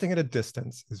 Testing at a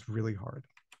distance is really hard.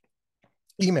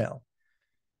 Email,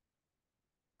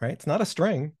 right? It's not a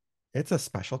string. It's a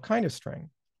special kind of string.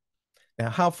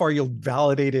 Now, how far you'll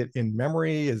validate it in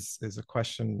memory is a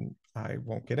question I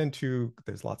won't get into.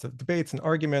 There's lots of debates and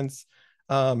arguments.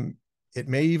 It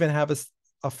may even have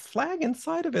a flag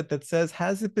inside of it that says,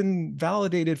 has it been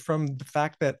validated from the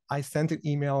fact that I sent an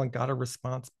email and got a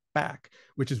response back,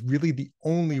 which is really the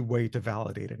only way to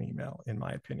validate an email, in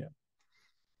my opinion.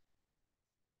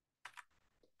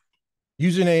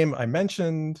 Username, I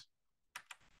mentioned.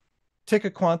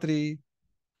 Ticket quantity,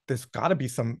 there's got to be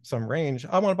some range.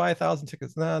 I want to buy 1,000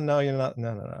 tickets. No, you're not.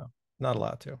 No, not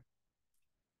allowed to.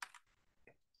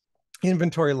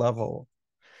 Inventory level,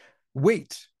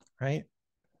 weight, right?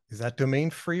 Is that domain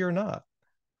free or not?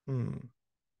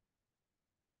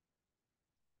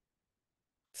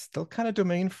 Still kind of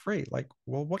domain free. Like,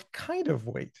 well, what kind of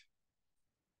weight?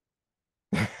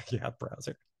 Yeah,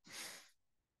 browser.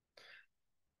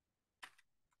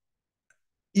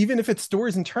 Even if it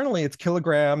stores internally, it's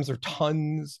kilograms or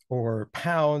tons or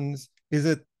pounds. Is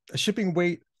it a shipping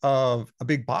weight of a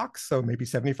big box? So maybe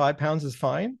 75 pounds is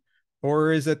fine.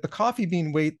 Or is it the coffee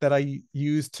bean weight that I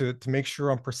use to make sure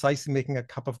I'm precisely making a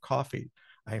cup of coffee?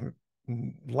 I'm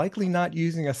likely not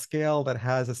using a scale that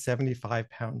has a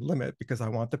 75-pound limit because I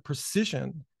want the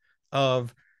precision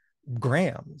of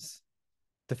grams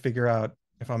to figure out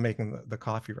if I'm making the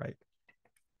coffee right.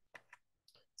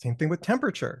 Same thing with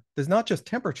temperature. There's not just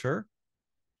temperature.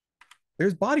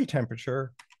 There's body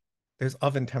temperature. There's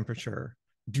oven temperature.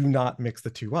 Do not mix the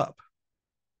two up.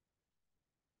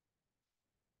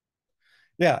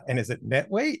 Yeah, and is it net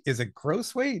weight? Is it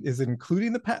gross weight? Is it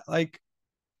including the like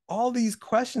all these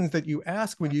questions that you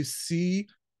ask when you see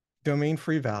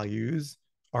domain-free values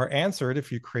are answered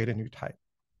if you create a new type.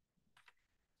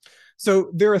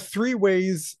 So there are 3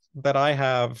 ways that I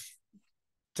have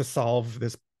to solve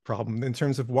this problem in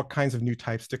terms of what kinds of new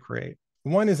types to create.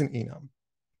 One is an enum,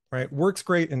 right? Works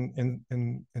great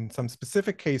in some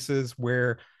specific cases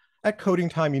where at coding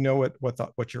time, you know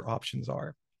what your options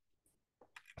are.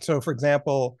 So for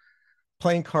example,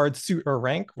 playing cards, suit or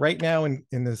rank. Right now in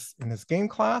this game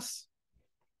class,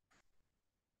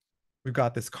 we've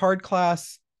got this card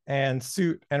class and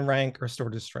suit and rank are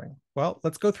stored as string. Well,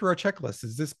 let's go through our checklist.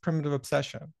 Is this primitive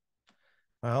obsession?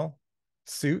 Well,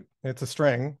 suit, it's a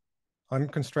string,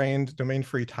 unconstrained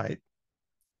domain-free type.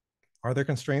 Are there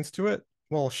constraints to it?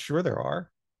 Well, sure there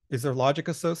are. Is there logic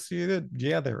associated?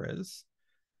 Yeah, there is.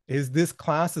 Is this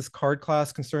class, this card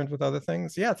class, concerned with other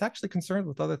things? Yeah, it's actually concerned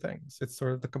with other things. It's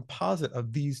sort of the composite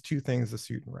of these 2 things, the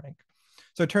suit and rank.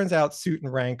 So it turns out suit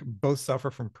and rank both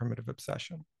suffer from primitive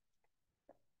obsession.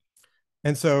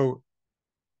 And so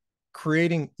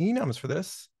creating enums for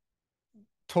this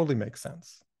totally makes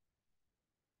sense.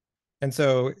 And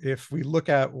so if we look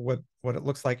at what it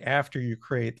looks like after you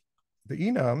create the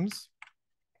enums,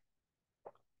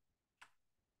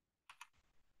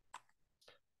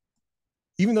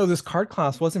 even though this card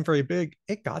class wasn't very big,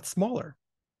 it got smaller.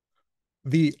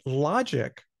 The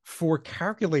logic for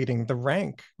calculating the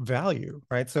rank value,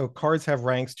 right? So cards have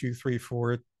ranks 2, 3,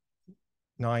 4,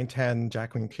 9, 10,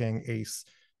 Jack, Queen, King, Ace.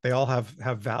 They all have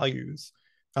values.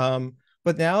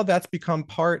 But now that's become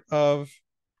part of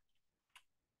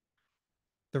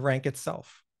the rank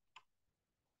itself.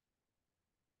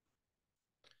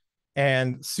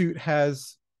 And suit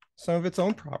has some of its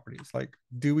own properties, like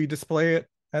do we display it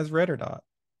as red or not?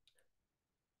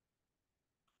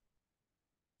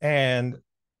 And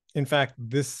in fact,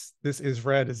 this is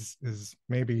red is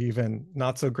maybe even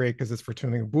not so great because it's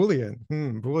returning a Boolean.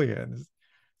 Boolean.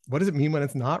 What does it mean when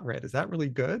it's not red? Is that really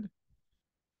good?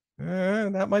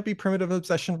 That might be primitive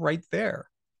obsession right there.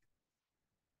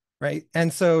 Right.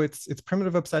 And so it's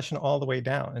primitive obsession all the way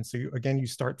down. And so again, you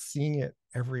start seeing it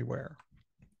everywhere.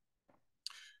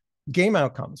 Game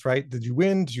outcomes, right? Did you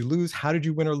win? Did you lose? How did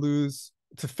you win or lose?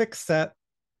 It's a fixed set,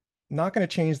 not going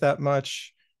to change that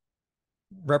much.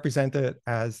 Represent it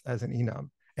as an enum.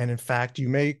 And in fact, you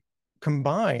may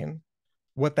combine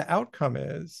what the outcome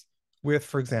is with,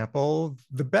 for example,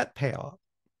 the bet payoff.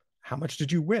 How much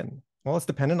did you win? Well, it's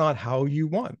dependent on how you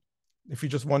won. If you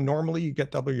just won normally, you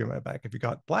get double your money back. If you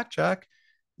got blackjack,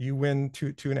 you win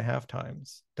 2.5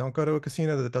 times. Don't go to a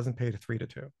casino that doesn't pay to 3 to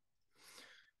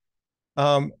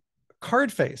 2.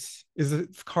 Card face, is a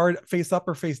card face up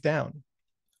or face down?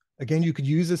 Again, you could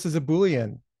use this as a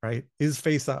Boolean, right? Is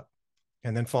face up?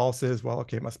 And then false is, well,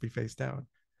 okay, it must be face down.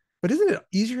 But isn't it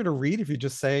easier to read if you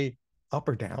just say up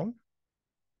or down?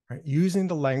 Right? Using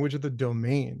the language of the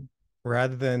domain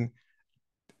rather than,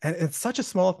 and it's such a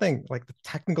small thing, like the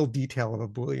technical detail of a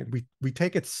Boolean. We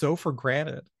take it so for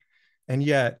granted, and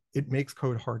yet it makes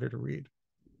code harder to read.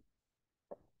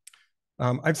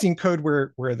 I've seen code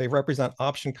where they represent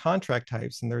option contract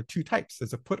types, and there are 2 types.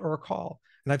 There's a put or a call.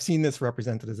 And I've seen this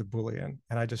represented as a Boolean,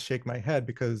 and I just shake my head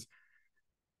because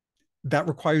that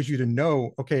requires you to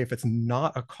know, okay, if it's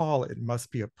not a call, it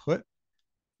must be a put.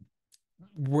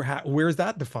 Where's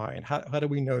that defined? How do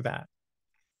we know that?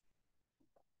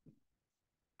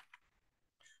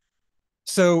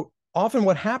 So often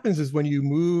what happens is when you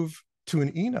move to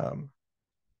an enum,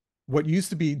 what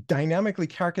used to be dynamically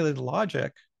calculated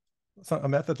logic, so a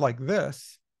method like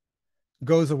this,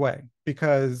 goes away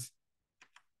because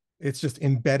it's just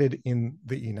embedded in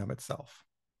the enum itself.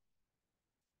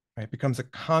 Right? It becomes a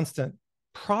constant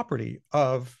property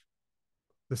of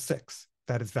the 6,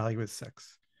 that its value is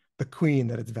 6. The queen,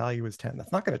 that its value is 10.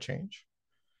 That's not going to change.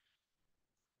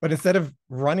 But instead of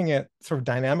running it sort of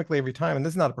dynamically every time, and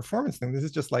this is not a performance thing, this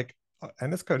is just like,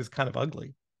 and this code is kind of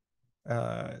ugly.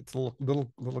 It's a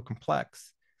little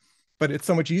complex, but it's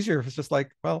so much easier if it's just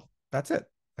like, well, that's it.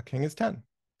 A king is 10,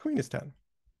 queen is 10.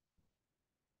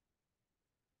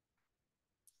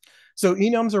 So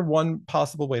enums are one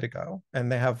possible way to go,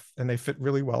 and they fit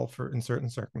really well for in certain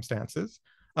circumstances.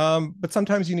 But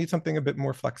sometimes you need something a bit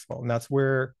more flexible, and that's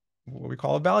where what we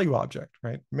call a value object,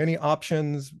 right? Many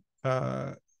options,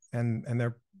 and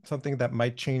they're something that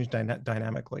might change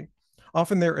dynamically.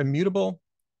 Often they're immutable,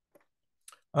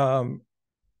 but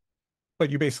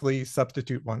you basically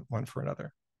substitute one for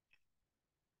another.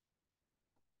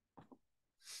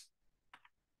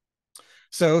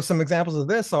 So some examples of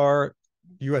this are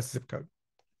US zip code,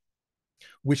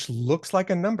 which looks like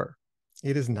a number.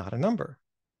 It is not a number.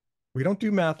 We don't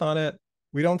do math on it.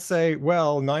 We don't say,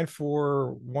 well,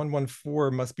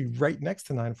 94114 must be right next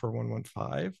to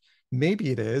 94115.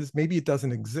 Maybe it is, maybe it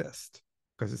doesn't exist,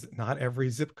 because not every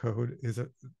zip code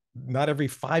not every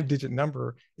 5-digit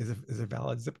number is a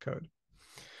valid zip code.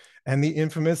 And the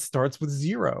infamous starts with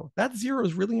 0. That 0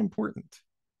 is really important.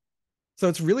 So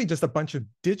it's really just a bunch of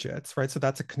digits, right? So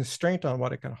that's a constraint on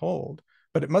what it can hold,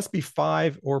 but it must be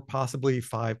 5 or possibly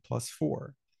 5 plus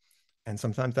 4. And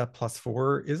sometimes that plus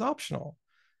 4 is optional.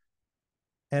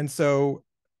 And so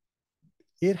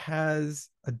it has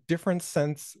a different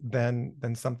sense than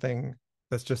something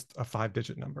that's just a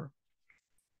 5-digit number.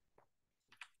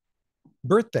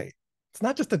 Birth date. It's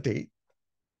not just a date.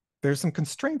 There's some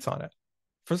constraints on it.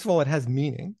 First of all, it has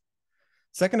meaning.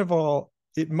 Second of all,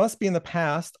 it must be in the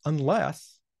past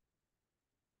unless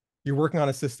you're working on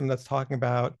a system that's talking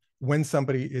about when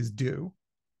somebody is due.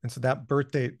 And so that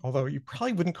birth date, although you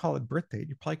probably wouldn't call it birth date,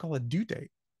 you probably call it due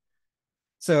date.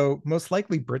 So most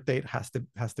likely birth date has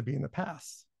to be in the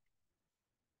past.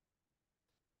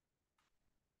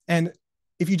 And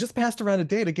if you just passed around a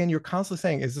date, again, you're constantly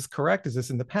saying, is this correct? Is this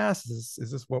in the past? Is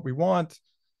this what we want?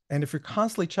 And if you're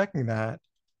constantly checking that,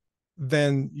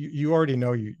 then you already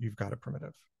know you've got a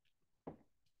primitive.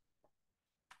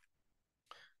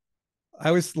 I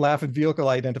always laugh at vehicle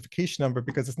identification number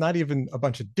because it's not even a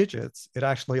bunch of digits. It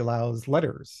actually allows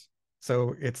letters.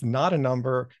 So it's not a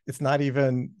number. It's not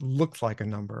even looks like a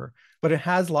number, but it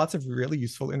has lots of really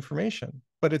useful information.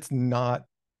 But it's not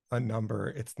a number.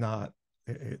 It's not.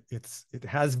 It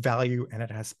has value and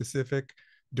it has specific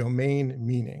domain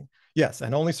meaning. Yes,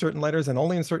 and only certain letters and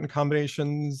only in certain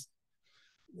combinations.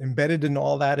 Embedded in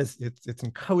all that is it's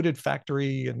encoded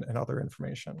factory and other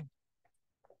information.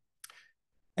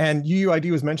 And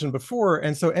UUID was mentioned before,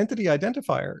 and so entity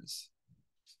identifiers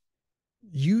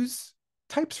use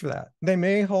types for that. They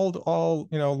may hold all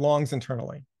longs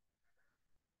internally,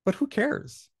 but who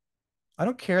cares? I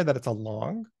don't care that it's a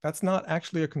long. That's not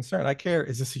actually a concern. I care,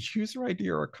 is this a user ID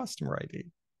or a customer ID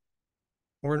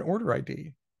or an order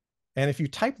ID? And if you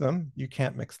type them, you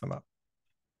can't mix them up.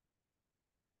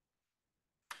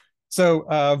 So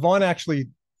Vaughn actually,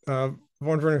 Vaughn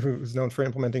Werner, who's known for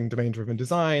implementing domain-driven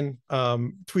design,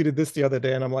 tweeted this the other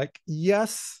day, and I'm like,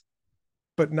 yes,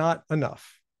 but not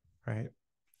enough, right?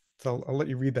 So I'll let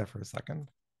you read that for a second.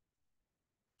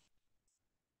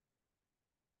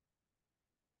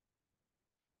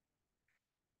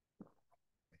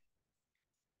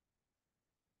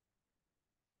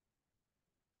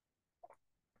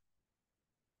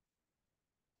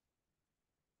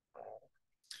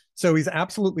 So he's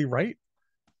absolutely right?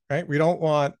 We don't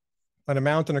want an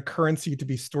amount and a currency to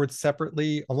be stored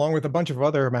separately, along with a bunch of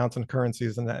other amounts and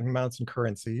currencies and amounts and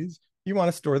currencies. You want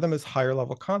to store them as higher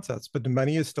level concepts, but the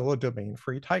money is still a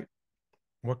domain-free type.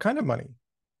 What kind of money?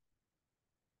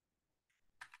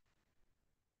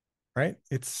 Right?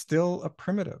 It's still a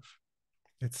primitive.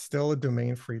 It's still a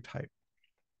domain-free type.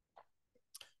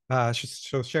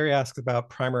 So Sherry asks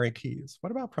about primary keys. What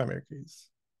about primary keys?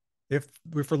 If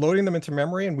we're loading them into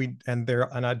memory and they're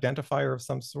an identifier of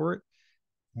some sort,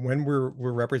 when we're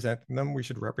representing them, we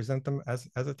should represent them as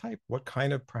a type. What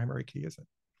kind of primary key is it?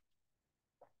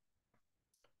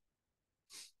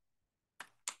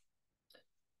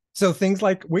 So things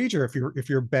like wager, if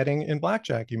you're betting in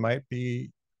blackjack, you might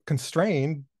be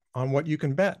constrained on what you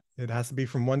can bet. It has to be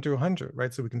from 1 to 100,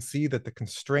 right? So we can see that the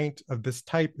constraint of this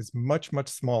type is much, much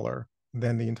smaller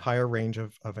than the entire range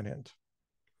of an int.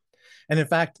 And in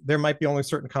fact, there might be only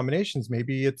certain combinations.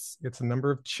 Maybe it's a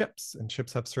number of chips, and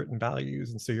chips have certain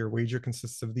values. And so your wager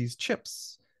consists of these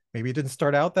chips. Maybe it didn't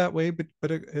start out that way,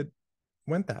 but it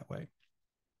went that way.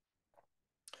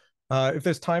 If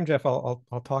there's time, Jeff, I'll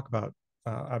talk about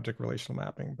object relational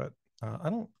mapping, but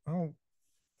I'm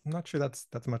not sure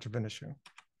that's much of an issue.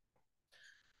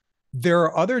 There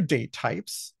are other date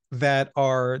types that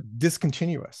are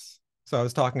discontinuous. So I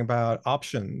was talking about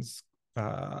options,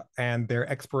 and their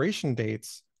expiration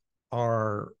dates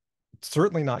are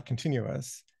certainly not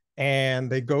continuous, and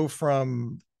they go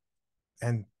from,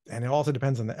 and it also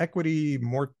depends on the equity.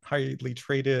 More highly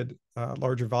traded,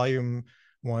 larger volume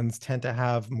ones tend to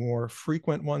have more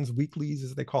frequent ones, weeklies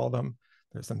as they call them.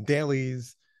 There's some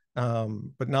dailies,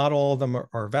 but not all of them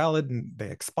are valid, and they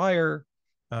expire,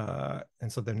 and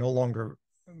so they're no longer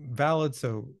valid.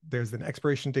 So there's an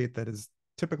expiration date that is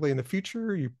typically in the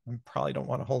future. You probably don't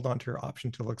want to hold on to your option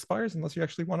until it expires unless you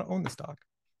actually want to own the stock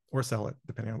or sell it,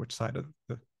 depending on which side of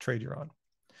the trade you're on.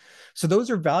 So those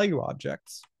are value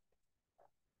objects.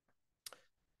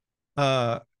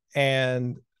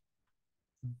 And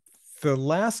the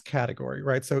last category,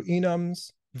 right? So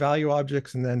enums, value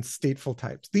objects, and then stateful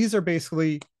types. These are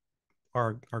basically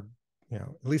our at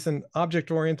least in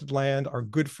object-oriented land, our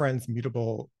good friends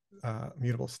mutable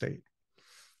state.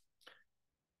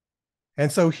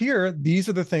 And so here, these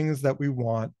are the things that we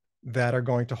want that are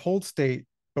going to hold state,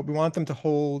 but we want them to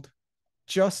hold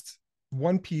just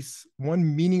one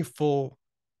meaningful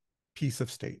piece of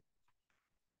state.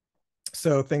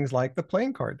 So things like the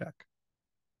playing card deck,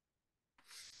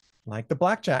 like the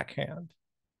blackjack hand.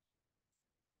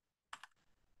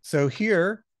 So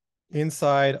here,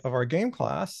 inside of our game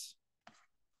class,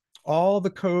 all the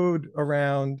code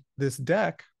around this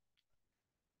deck.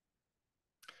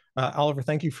 Oliver,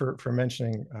 thank you for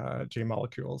mentioning J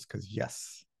molecules, because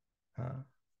yes,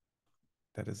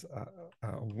 that is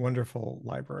a wonderful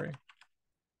library.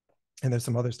 And there's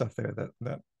some other stuff there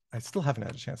that I still haven't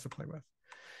had a chance to play with.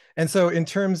 And so in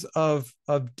terms of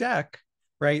deck,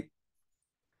 right,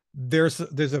 there's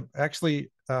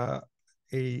actually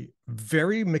a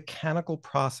very mechanical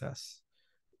process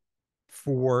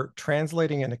for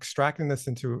translating and extracting this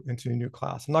into a new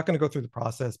class. I'm not going to go through the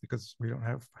process because we don't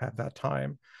have that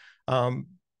time,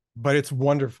 but it's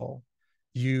wonderful.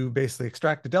 You basically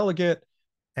extract the delegate,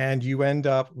 and you end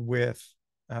up with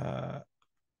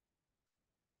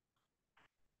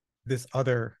this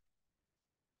other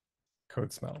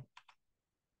code smell.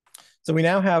 So we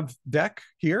now have deck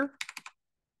here,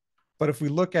 but if we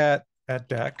look at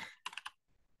deck,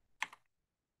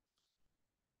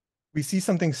 we see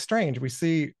something strange. We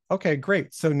see, okay,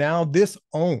 great. So now this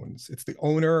owns, it's the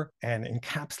owner and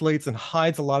encapsulates and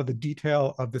hides a lot of the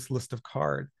detail of this list of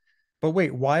card. But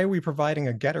wait, why are we providing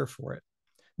a getter for it?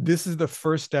 This is the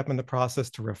first step in the process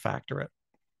to refactor it.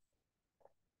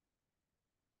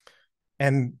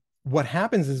 And what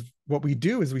happens is what we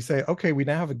do is we say, okay, we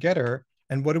now have a getter.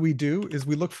 And what do? Is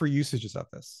we look for usages of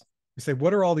this. We say,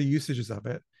 what are all the usages of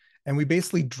it? And we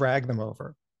basically drag them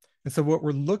over. And so what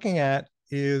we're looking at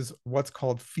is what's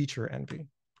called feature envy.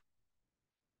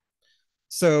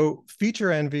 So feature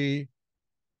envy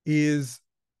is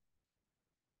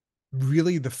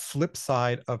really the flip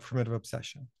side of primitive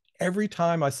obsession. Every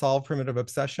time I solve primitive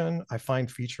obsession, I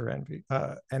find feature envy.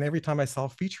 And every time I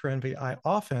solve feature envy, I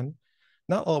often,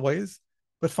 not always,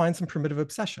 but find some primitive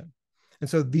obsession. And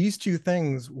so these two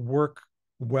things work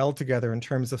well together in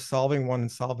terms of solving one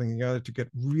and solving the other to get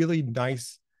really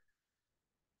nice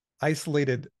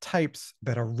isolated types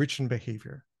that are rich in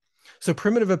behavior. So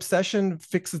primitive obsession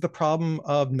fixes the problem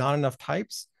of not enough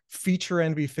types. Feature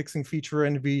envy, fixing feature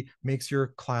envy makes your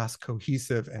class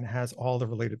cohesive and has all the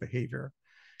related behavior.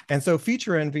 And so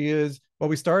feature envy is, well,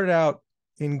 we started out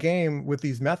in game with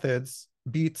these methods,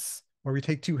 beats, where we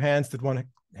take two hands, did one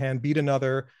hand beat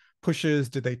another, pushes,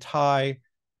 did they tie,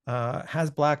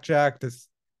 has blackjack, does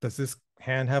this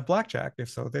hand have blackjack? If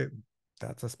so,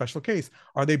 that's a special case.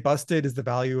 Are they busted? Is the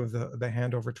value of the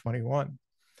hand over 21?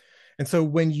 And so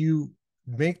when you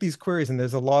make these queries, and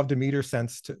there's a law of Demeter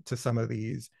sense to some of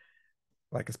these,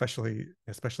 like especially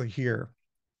here,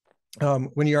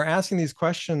 when you're asking these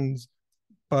questions,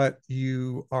 but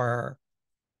you are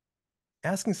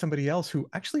asking somebody else who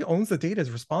actually owns the data, is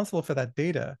responsible for that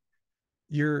data,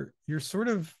 you're sort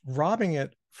of robbing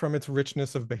it from its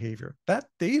richness of behavior. That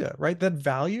data, right? That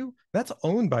value, that's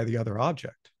owned by the other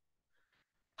object.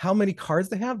 How many cards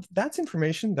they have, that's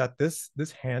information that this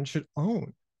hand should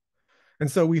own. And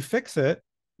so we fix it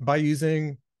by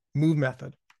using move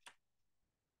method.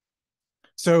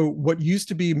 So what used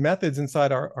to be methods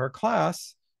inside our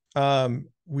class,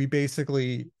 we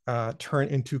basically turn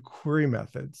into query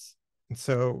methods. And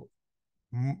so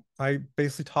I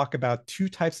basically talk about two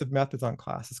types of methods on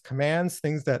classes: commands,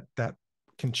 things that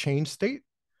can change state,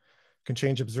 can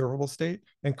change observable state,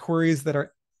 and queries that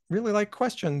are really like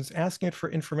questions, asking it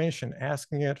for information,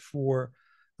 asking it for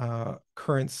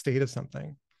current state of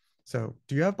something. So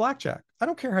do you have blackjack? I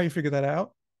don't care how you figure that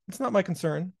out. It's not my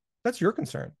concern. That's your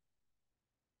concern.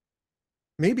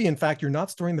 Maybe, in fact, you're not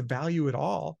storing the value at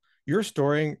all. You're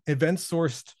storing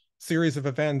event-sourced series of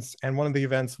events, and one of the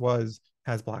events was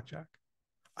has blackjack.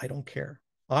 I don't care.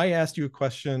 I asked you a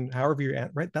question, however you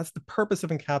answer, right? That's the purpose of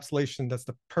encapsulation. That's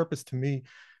the purpose to me.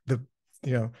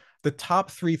 The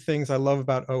top three things I love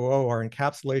about OO are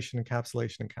encapsulation,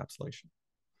 encapsulation, encapsulation.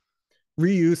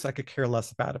 Reuse, I could care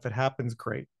less about. If it happens,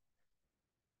 great.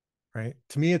 Right?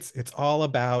 To me, it's all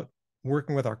about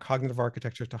working with our cognitive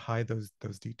architecture to hide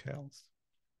those details.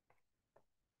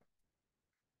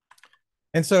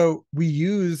 And so we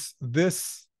use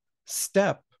this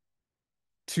step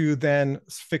to then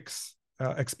fix,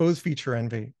 expose feature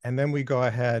envy, and then we go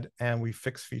ahead and we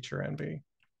fix feature envy.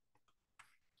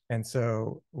 And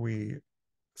so we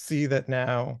see that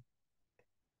now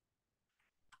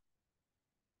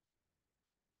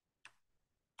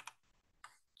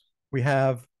we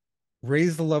have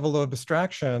raised the level of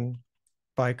abstraction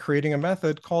by creating a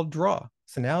method called draw.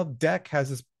 So now deck has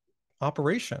this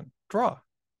operation, draw.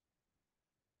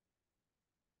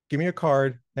 Give me a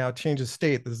card, now it changes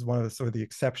state. This is one of the sort of the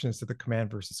exceptions to the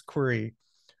command versus query.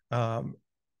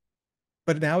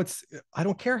 But now I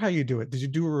don't care how you do it. Did you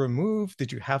do a remove?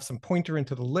 Did you have some pointer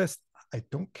into the list? I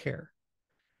don't care,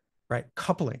 right?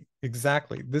 Coupling,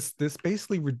 exactly. This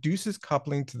basically reduces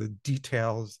coupling to the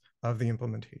details of the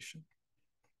implementation.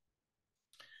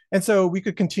 And so we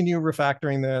could continue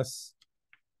refactoring this,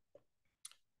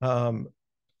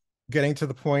 getting to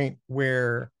the point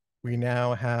where we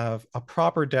now have a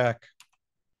proper deck.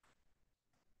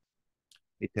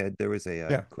 Hey, Ted, there was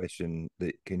a question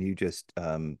that can you just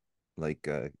command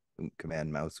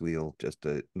mouse wheel just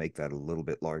to make that a little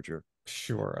bit larger?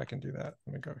 Sure, I can do that.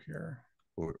 Let me go here.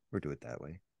 Or do it that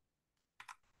way.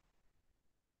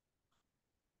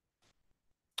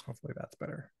 Hopefully that's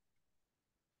better.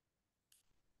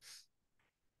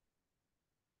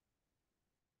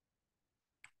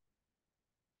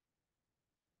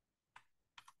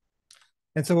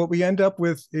 And so what we end up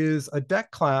with is a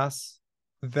deck class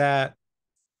that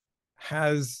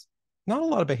has not a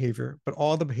lot of behavior, but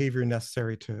all the behavior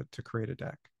necessary to create a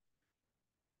deck.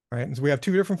 Right. And so we have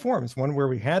two different forms, one where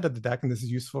we handed the deck, and this is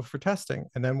useful for testing.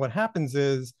 And then what happens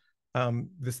is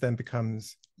this then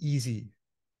becomes easy,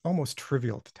 almost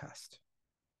trivial to test.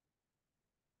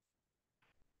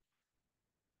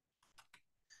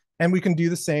 And we can do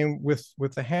the same with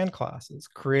the hand classes,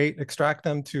 extract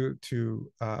them to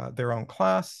their own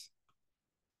class.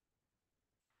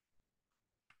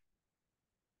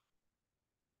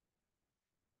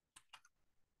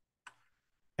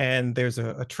 And there's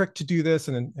a trick to do this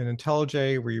in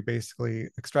IntelliJ where you basically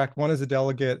extract one as a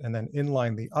delegate and then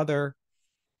inline the other.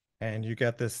 And you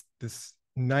get this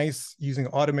nice, using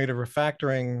automated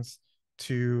refactorings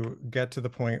to get to the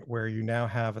point where you now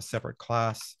have a separate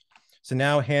class. So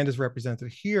now hand is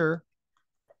represented here.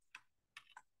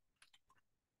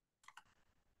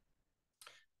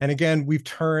 And again, we've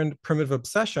turned primitive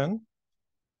obsession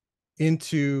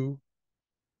into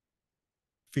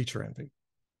feature envy.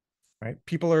 Right?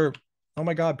 People are, oh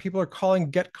my God, people are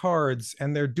calling get cards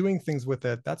and they're doing things with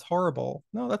it. That's horrible.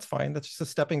 No, that's fine. That's just a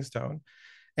stepping stone.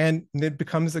 And it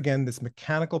becomes, again, this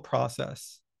mechanical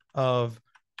process of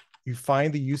you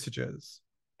find the usages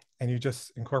and you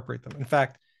just incorporate them. In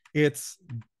fact,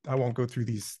 I won't go through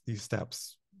these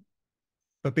steps,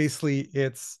 but basically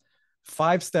it's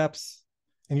 5 steps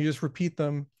and you just repeat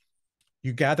them.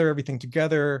 You gather everything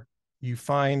together. You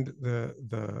find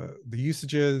the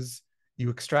usages. You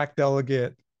extract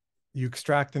delegate, you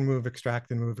extract and move,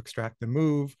 extract and move, extract and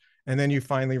move, and then you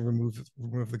finally remove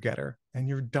the getter, and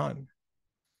you're done.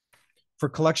 For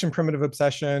collection primitive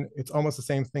obsession, it's almost the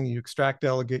same thing. You extract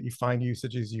delegate, you find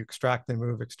usages, you extract and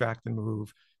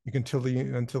move, you can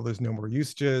until there's no more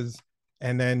usages,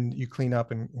 and then you clean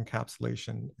up and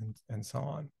encapsulation and so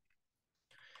on.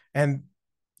 And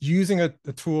using a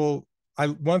tool, one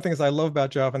of the things I love about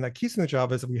Java and that keeps me in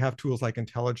Java is that we have tools like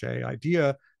IntelliJ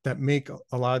IDEA that make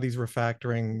a lot of these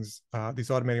refactorings,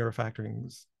 these automated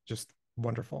refactorings, just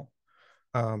wonderful.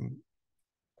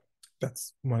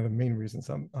 That's one of the main reasons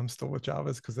I'm still with Java,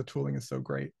 is because the tooling is so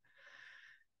great.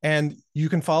 And you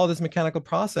can follow this mechanical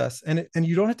process, and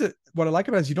you don't have to. What I like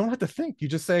about it is you don't have to think. You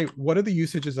just say, what are the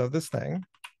usages of this thing?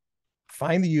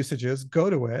 Find the usages,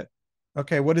 go to it.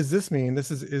 Okay, what does this mean?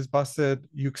 This is busted.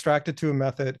 You extract it to a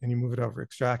method and you move it over.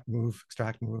 Extract, move,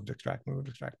 extract, move, extract, move,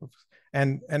 extract, move.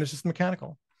 And it's just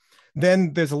mechanical.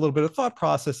 Then there's a little bit of thought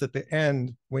process at the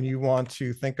end when you want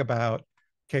to think about,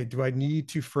 okay, do I need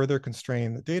to further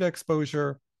constrain the data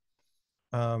exposure?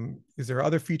 Is there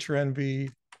other feature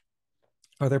envy?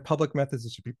 Are there public methods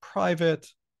that should be private?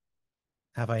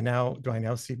 Do I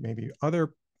now see maybe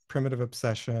other primitive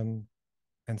obsession,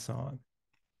 and so on?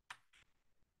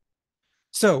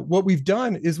 So what we've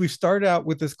done is we've started out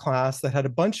with this class that had a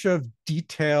bunch of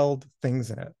detailed things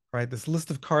in it, right? This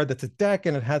list of card that's a deck,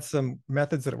 and it had some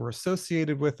methods that were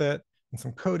associated with it and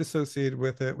some code associated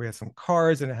with it. We had some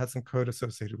cards and it had some code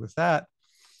associated with that.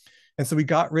 And so we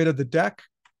got rid of the deck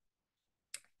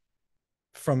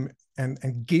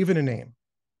and gave it a name.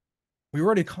 We were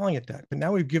already calling it deck, but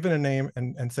now we've given a name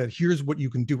and said, here's what you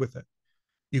can do with it.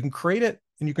 You can create it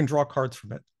and you can draw cards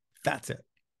from it. That's it.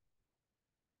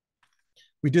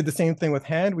 We did the same thing with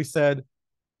hand. We said,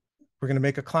 we're going to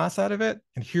make a class out of it,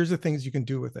 and here's the things you can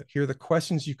do with it. Here are the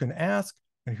questions you can ask,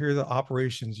 and here are the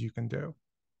operations you can do.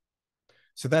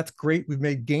 So that's great. We've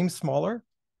made games smaller.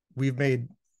 We've made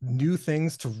new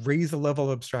things to raise the level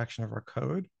of abstraction of our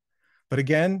code. But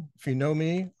again, if you know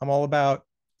me, I'm all about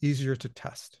easier to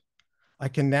test. I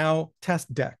can now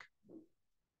test deck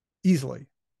easily,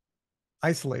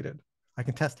 isolated. I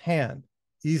can test hand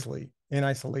easily in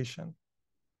isolation.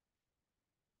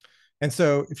 And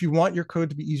so if you want your code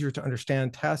to be easier to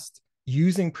understand, test,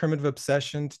 using primitive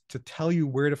obsession to tell you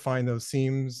where to find those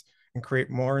seams and create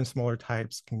more and smaller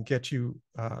types can get you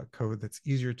code that's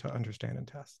easier to understand and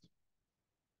test.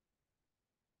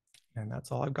 And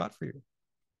that's all I've got for you.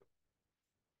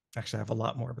 Actually, I have a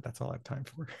lot more, but that's all I have time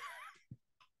for.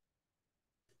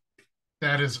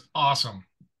 That is awesome.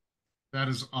 That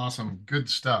is awesome. Good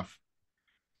stuff.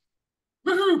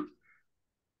 Woohoo!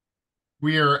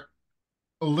 We are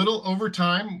a little over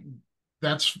time.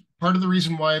 That's part of the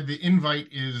reason why the invite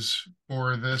is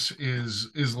for this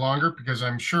is longer, because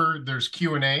I'm sure there's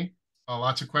Q&A,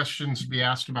 lots of questions to be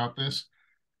asked about this.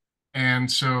 And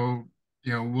so,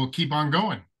 we'll keep on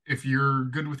going. If you're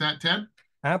good with that, Ted?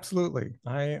 Absolutely.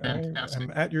 I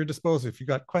am at your disposal. If you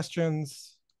got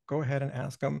questions, go ahead and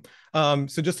ask them.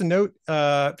 So just a note,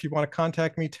 if you want to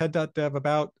contact me,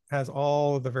 ted.devabout has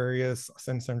all of the various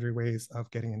and sundry ways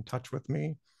of getting in touch with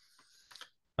me.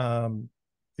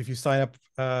 If you sign up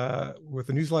with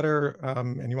the newsletter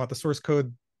and you want the source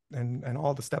code and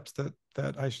all the steps that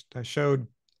I showed.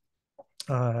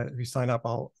 If you sign up,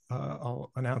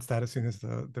 I'll announce that as soon as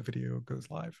the video goes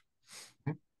live.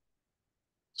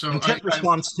 So And Ted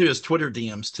responds to his Twitter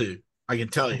DMs too. I can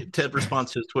tell you, Ted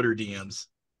responds to his Twitter DMs.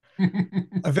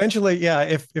 Eventually, yeah,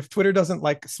 if Twitter doesn't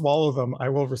like swallow them, I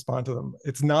will respond to them.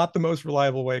 It's not the most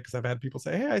reliable way because I've had people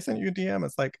say, "Hey, I sent you a DM."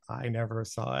 It's like I never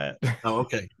saw it. Oh,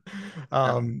 okay.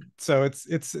 So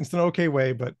it's an okay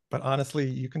way, but honestly,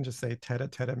 you can just say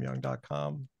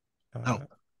ted@tedmyoung.com.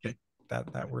 Okay.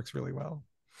 That works really well.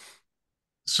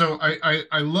 So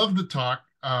I love the talk.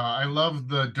 I love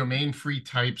the domain-free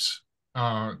types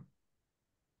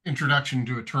introduction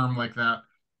to a term like that.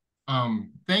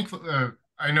 Thankfully,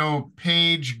 I know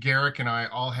Paige, Garrick, and I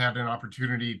all had an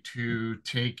opportunity to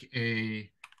take a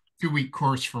 2-week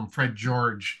course from Fred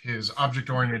George, his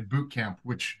object-oriented boot camp,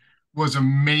 which was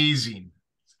amazing.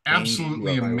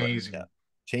 Absolutely amazing. Yeah.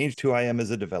 Changed who I am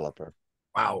as a developer.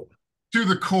 Wow. To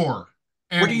the core.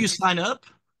 And, where do you sign up?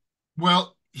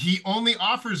 Well, he only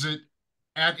offers it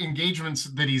at engagements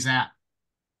that he's at.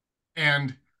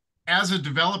 And as a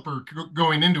developer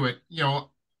going into it,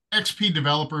 XP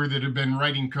developer that had been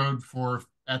writing code for,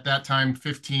 at that time,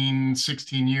 15,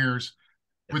 16 years,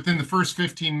 within the first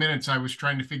 15 minutes, I was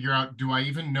trying to figure out, do I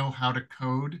even know how to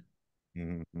code?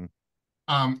 Mm-hmm.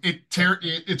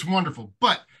 It's wonderful,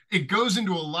 but it goes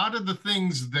into a lot of the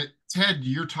things that, Ted,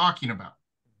 you're talking about.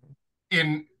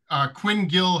 And Quinn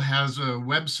Gill has a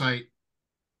website,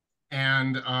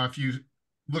 and if you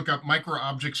look up micro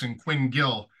objects and Quinn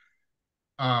Gill,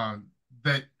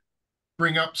 that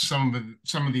bring up some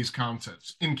of these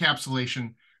concepts,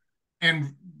 encapsulation.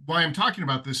 And why I'm talking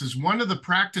about this is one of the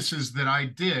practices that I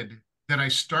did, that I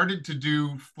started to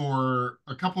do for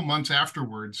a couple months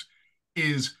afterwards,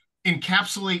 is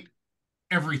encapsulate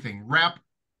everything, wrap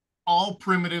all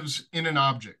primitives in an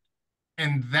object.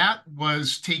 And that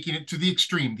was taking it to the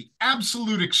extreme, the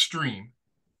absolute extreme.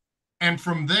 And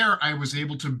from there, I was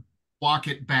able to walk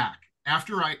it back.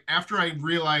 After I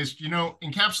realized,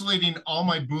 encapsulating all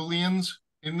my Booleans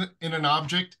in an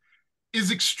object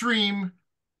is extreme.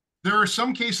 There are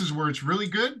some cases where it's really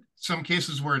good, some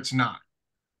cases where it's not.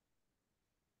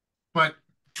 But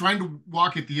trying to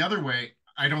walk it the other way,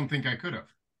 I don't think I could have.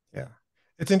 Yeah.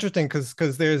 It's interesting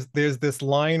because there's this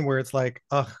line where it's like,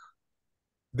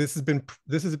 this has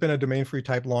been a domain-free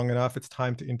type long enough. It's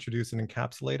time to introduce and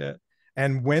encapsulate it.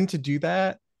 And when to do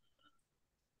that,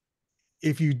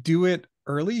 if you do it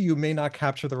early, you may not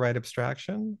capture the right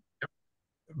abstraction. Yep.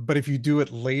 But if you do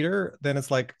it later, then it's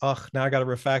like, now I got to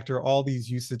refactor all these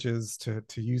usages to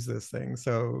use this thing.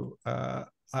 So I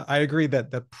agree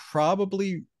that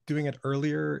probably doing it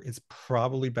earlier is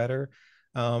probably better,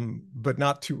 but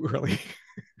not too early.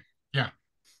 Yeah.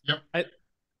 Yep. I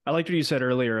liked what you said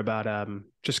earlier about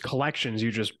just collections.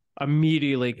 You just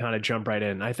immediately kind of jump right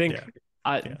in. I think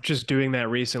just doing that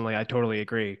recently, I totally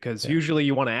agree. Because usually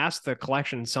you want to ask the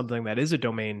collection something that is a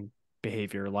domain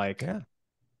behavior, like,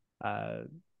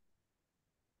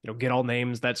 get all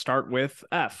names that start with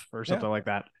F or something like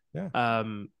that. Yeah.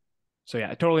 So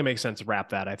yeah, it totally makes sense to wrap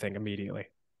that, I think, immediately.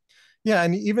 Yeah.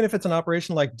 And even if it's an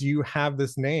operation like, do you have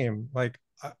this name? Like,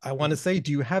 I want to say,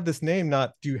 do you have this name?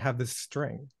 Not, do you have this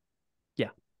string? Yeah.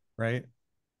 Right.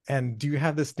 And do you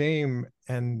have this name?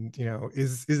 And,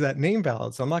 is that name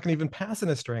valid? So I'm not going to even pass in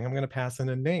a string. I'm going to pass in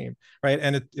a name. Right.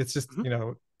 And it's just,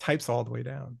 types all the way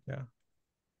down.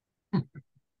 Yeah.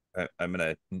 I'm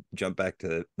going to jump back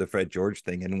to the Fred George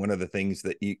thing. And one of the things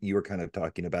that you were kind of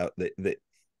talking about that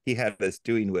he had us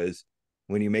doing was,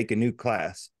 when you make a new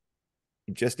class,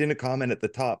 just in a comment at the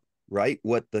top, write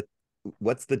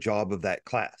what's the job of that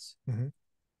class. Mm-hmm.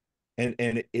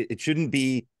 And it shouldn't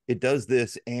be, it does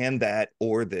this and that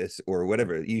or this or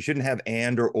whatever. You shouldn't have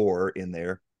and or in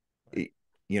there.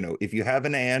 If you have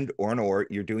an and or an or,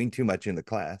 you're doing too much in the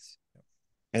class.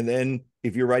 And then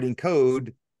if you're writing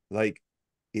code, like,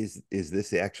 is this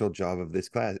the actual job of this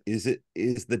class? Is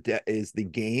the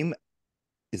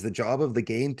job of the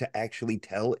game to actually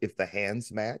tell if the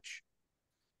hands match?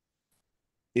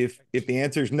 If the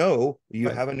answer is no, you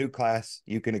have a new class,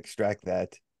 you can extract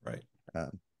that. Right. Yeah.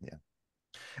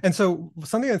 And so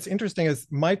something that's interesting is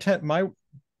my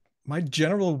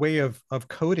general way of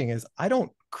coding is, I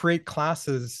don't create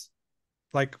classes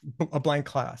like a blank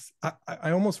class.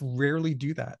 I almost rarely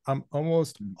do that. I'm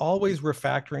almost always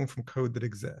refactoring from code that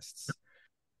exists.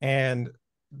 And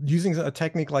using a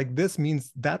technique like this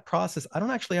means that process, I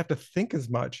don't actually have to think as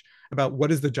much about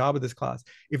what is the job of this class.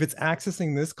 If it's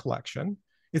accessing this collection,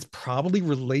 it's probably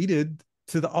related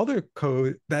to the other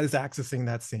code that is accessing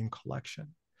that same collection.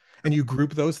 And you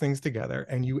group those things together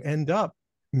and you end up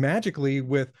magically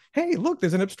with, hey, look,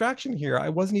 there's an abstraction here. I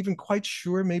wasn't even quite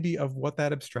sure maybe of what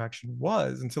that abstraction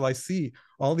was until I see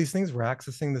all these things were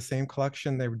accessing the same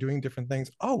collection. They were doing different things.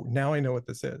 Oh, now I know what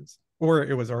this is. Or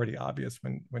it was already obvious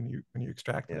when you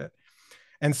extracted it.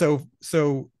 And so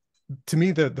to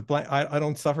me, the blank, I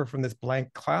don't suffer from this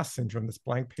blank class syndrome, this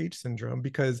blank page syndrome,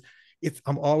 because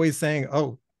I'm always saying,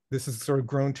 oh, this is sort of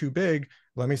grown too big.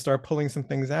 Let me start pulling some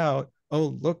things out.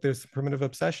 Oh, look, there's primitive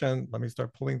obsession. Let me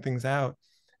start pulling things out.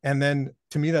 And then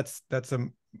to me, that's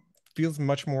feels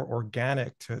much more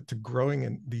organic to growing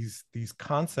in these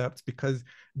concepts because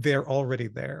they're already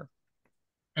there.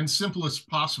 And simple as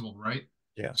possible, right?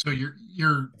 Yeah. So you're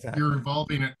Exactly. you're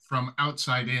evolving it from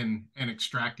outside in and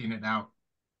extracting it out.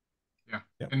 Yeah.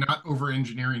 Yep. And not over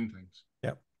engineering things.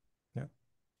 Yep. Yep.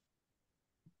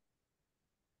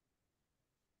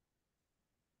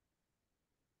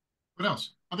 What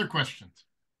else? Other questions?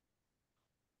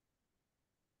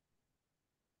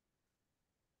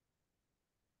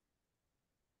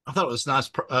 I thought it was nice,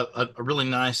 a really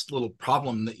nice little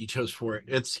problem that you chose for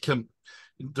it.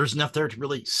 There's enough there to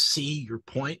really see your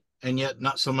point, and yet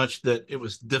not so much that it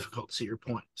was difficult to see your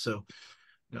point. So,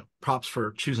 props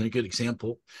for choosing a good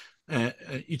example.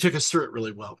 You took us through it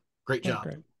really well. Great job.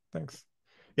 Great, thanks.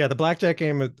 Yeah, the blackjack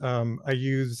game I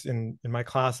use in my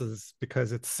classes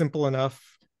because it's simple enough,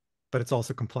 but it's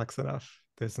also complex enough.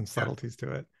 There's some subtleties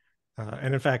to it.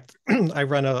 And in fact, I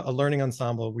run a learning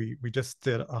ensemble. We just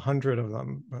did 100 of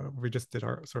them. We just did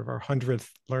our 100th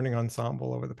learning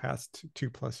ensemble over the past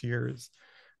 2+ years,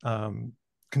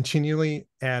 continually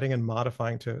adding and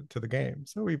modifying to the game.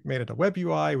 So we made it a web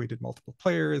UI. We did multiple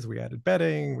players. We added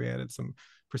betting. We added some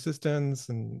persistence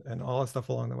and all that stuff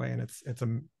along the way. And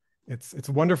it's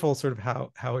wonderful sort of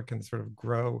how it can sort of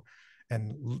grow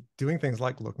and doing things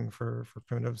like looking for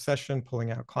primitive obsession, pulling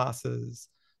out classes.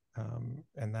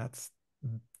 And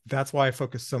that's why I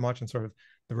focus so much on sort of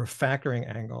the refactoring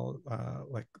angle,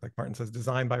 like Martin says,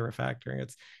 design by refactoring.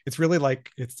 It's really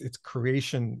like it's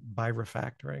creation by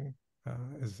refactoring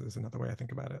is another way I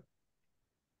think about it.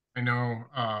 I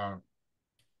know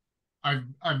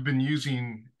I've been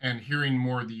using and hearing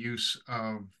more the use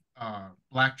of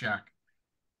blackjack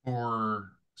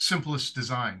for simplest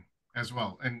design as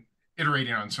well, and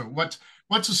iterating on. So what's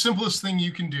the simplest thing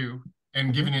you can do,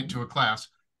 and giving it to a class.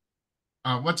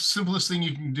 What's the simplest thing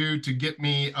you can do to get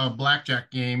me a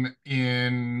blackjack game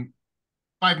in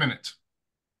 5 minutes?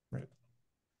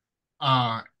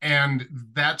 Right. And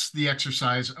that's the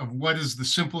exercise of what is the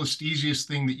simplest, easiest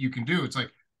thing that you can do. It's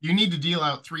like you need to deal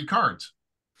out 3 cards.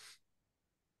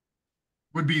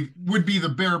 Would be the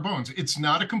bare bones. It's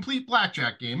not a complete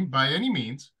blackjack game by any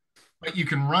means, but you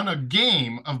can run a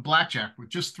game of blackjack with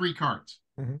just 3 cards.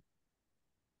 Mm-hmm.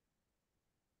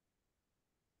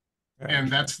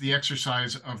 And that's the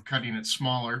exercise of cutting it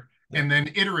smaller and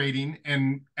then iterating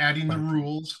and adding the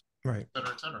rules, right, et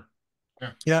cetera, et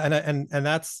cetera. Yeah, and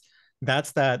that's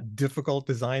that difficult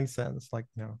design sense. Like,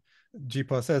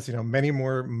 GPO says, many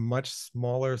more much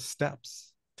smaller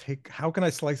steps. How can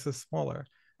I slice this smaller?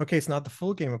 Okay, it's not the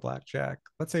full game of blackjack.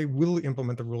 Let's say we'll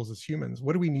implement the rules as humans.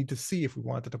 What do we need to see if we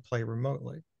wanted to play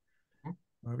remotely?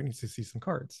 Well, we need to see some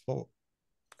cards. Well,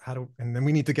 and then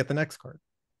we need to get the next card.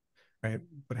 Right.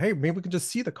 But hey, maybe we can just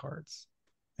see the cards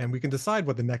and we can decide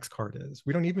what the next card is.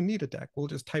 We don't even need a deck. We'll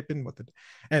just type in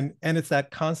and it's that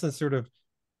constant sort of,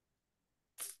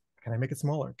 can I make it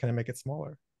smaller? Can I make it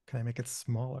smaller? Can I make it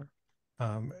smaller?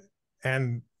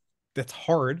 And that's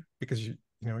hard because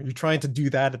you're trying to do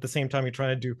that at the same time you're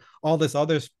trying to do all this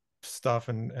other stuff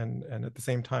and at the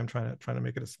same time trying to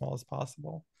make it as small as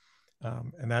possible.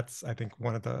 And that's, I think,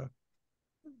 one of the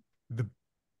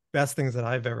best things that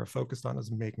I've ever focused on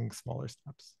is making smaller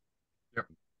steps. Yep.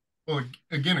 Well,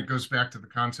 again, it goes back to the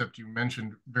concept you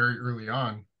mentioned very early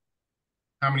on.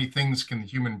 How many things can the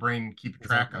human brain keep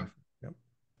track of? Yep.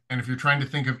 And if you're trying to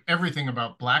think of everything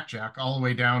about blackjack, all the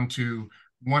way down to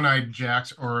one-eyed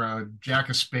jacks or a jack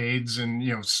of spades and,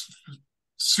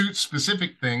 suit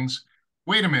specific things,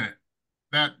 wait a minute,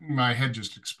 my head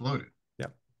just exploded.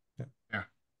 Yep. Yep. Yeah.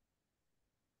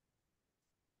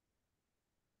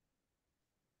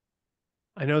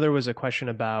 I know there was a question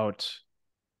about,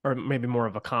 or maybe more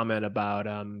of a comment about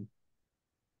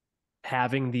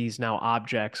having these now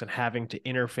objects and having to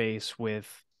interface with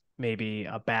maybe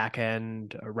a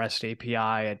backend, a REST API,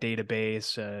 a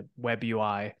database, a web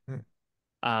UI.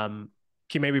 Can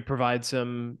you maybe provide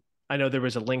some? I know there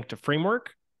was a link to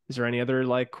framework. Is there any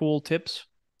other cool tips?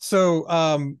 So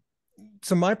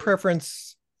my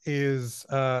preference is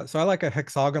so I like a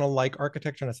hexagonal-like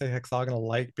architecture, and I say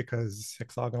hexagonal-like because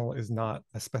hexagonal is not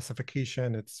a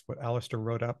specification. It's what Alistair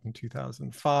wrote up in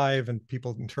 2005, and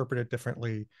people interpret it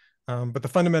differently. But the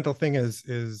fundamental thing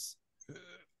is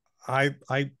I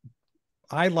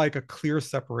like a clear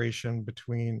separation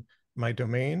between my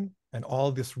domain and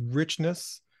all this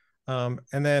richness. And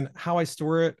then how I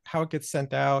store it, how it gets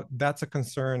sent out, that's a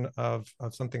concern of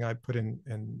something I put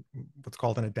in what's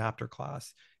called an adapter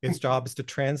class. Its job is to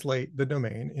translate the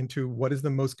domain into what is the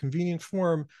most convenient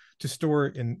form to store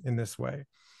in this way.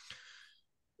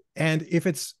 And if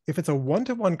it's a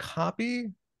one-to-one copy,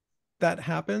 that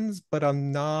happens, but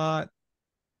I'm not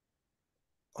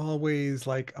always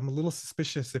like, I'm a little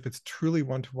suspicious if it's truly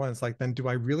one-to-one. It's like, then do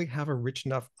I really have a rich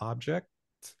enough object?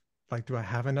 Like, do I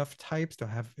have enough types? Do I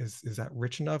have, is that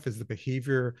rich enough? Is the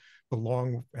behavior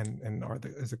belong and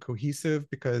is it cohesive?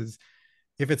 Because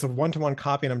if it's a one-to-one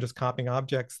copy and I'm just copying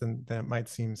objects, then it might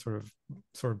seem sort of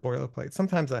boilerplate.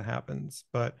 Sometimes that happens,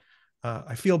 but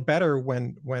I feel better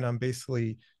when I'm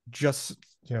basically just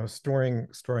storing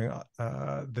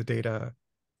the data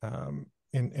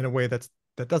in a way that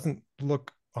doesn't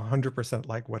look 100%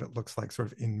 like what it looks like sort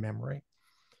of in memory.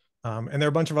 And there are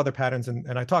a bunch of other patterns,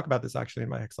 and I talk about this actually in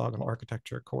my hexagonal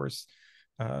architecture course.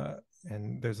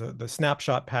 And there's the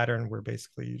snapshot pattern where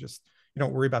basically you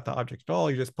don't worry about the object at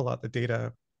all. You just pull out the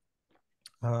data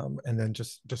and then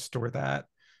just store that.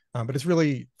 But it's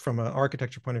really, from an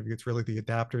architecture point of view, it's really the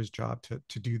adapter's job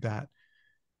to do that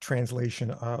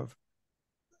translation of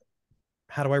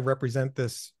how do I represent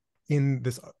this in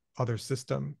this other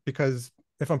system? Because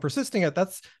if I'm persisting it,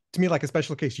 that's to me like a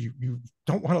special case. You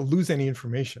don't want to lose any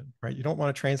information, right? You don't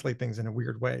want to translate things in a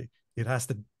weird way. It has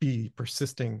to be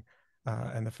persisting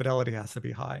and the fidelity has to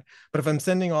be high. But if I'm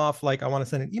sending off, like I want to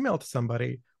send an email to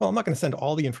somebody, well, I'm not going to send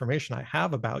all the information I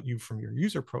have about you from your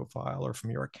user profile or from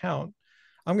your account.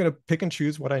 I'm going to pick and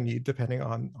choose what I need depending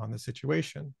on the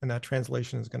situation. And that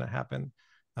translation is going to happen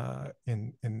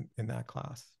in that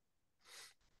class.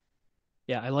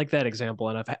 Yeah, I like that example,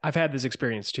 and I've had this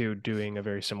experience too, doing a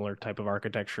very similar type of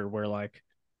architecture where, like,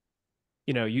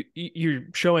 you're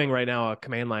showing right now a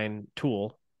command line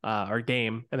tool or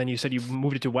game, and then you said you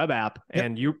moved it to web app,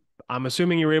 and I'm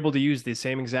assuming you were able to use the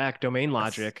same exact domain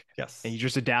logic, yes, and you're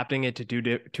just adapting it to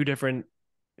do two different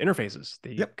interfaces,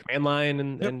 the command line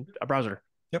and a browser.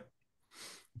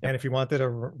 And if you wanted a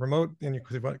remote, and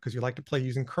because you like to play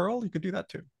using curl, you could do that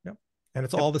too. And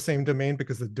it's all the same domain,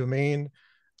 because the domain.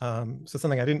 So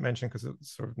something I didn't mention because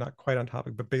it's sort of not quite on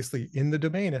topic, but basically in the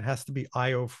domain, it has to be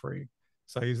IO free.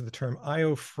 So I use the term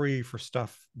IO free for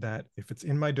stuff that if it's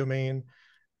in my domain,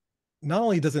 not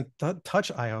only does it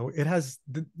touch IO, it has,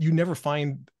 you never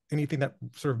find anything that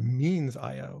sort of means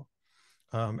IO.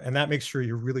 And that makes sure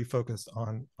you're really focused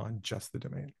on just the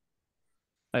domain.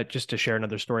 Just to share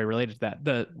another story related to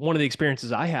that, one of the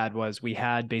experiences I had was we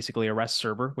had basically a REST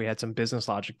server. We had some business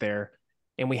logic there,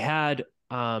 and we had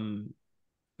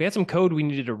some code we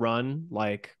needed to run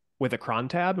like with a cron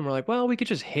tab, and we're like, well, we could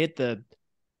hit the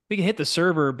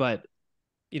server, but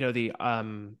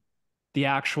the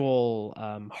actual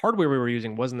hardware we were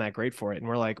using wasn't that great for it. And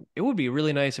we're like, it would be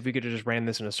really nice if we could have just ran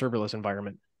this in a serverless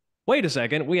environment. Wait a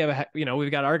second,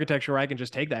 we've got architecture where I can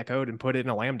just take that code and put it in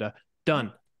a Lambda.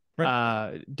 Done.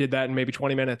 Right. Did that in maybe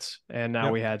 20 minutes, and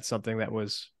now we had something that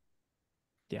was,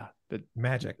 that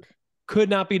magic. Could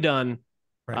not be done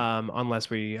unless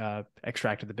we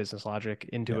extracted the business logic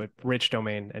into a rich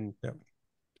domain and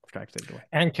extracted it away.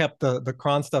 And kept the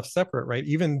cron stuff separate, right?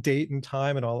 Even date and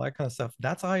time and all that kind of stuff.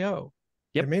 That's IO.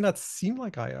 It may not seem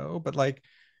like IO, but like,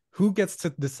 who gets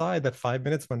to decide that 5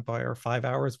 minutes went by or 5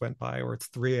 hours went by or it's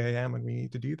 3 a.m. and we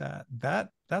need to do that?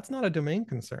 That's not a domain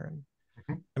concern.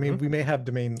 I mean, we may have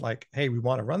domain like, hey, we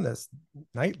want to run this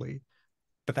nightly,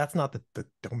 but that's not the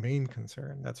domain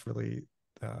concern. That's really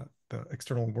the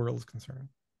external world's concern.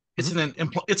 It's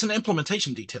an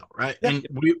implementation detail, right? And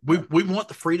we want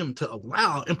the freedom to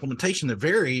allow implementation to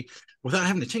vary without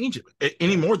having to change it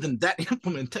any more than that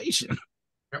implementation.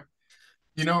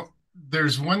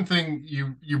 There's one thing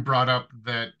you brought up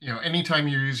that, anytime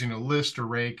you're using a list,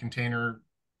 array, container,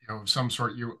 of some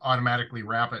sort, you automatically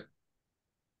wrap it.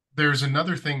 There's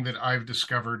another thing that I've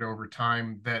discovered over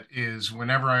time that is,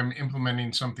 whenever I'm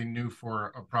implementing something new for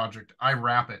a project, I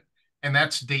wrap it, and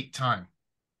that's date time.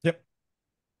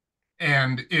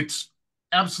 And it's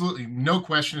absolutely no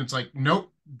question. It's like,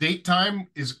 nope, date time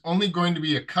is only going to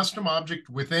be a custom object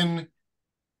within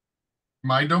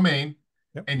my domain,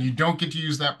 and you don't get to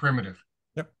use that primitive.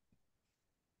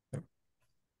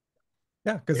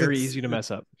 Yeah, because very easy to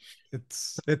mess up.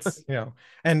 It's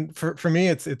and for me,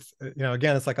 it's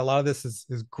again, it's like a lot of this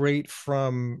is great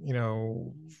from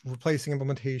replacing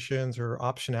implementations or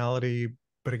optionality,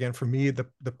 but again, for me, the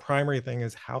primary thing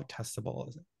is how testable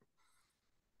is it.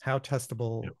 How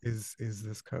testable is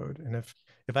this code? And if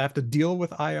I have to deal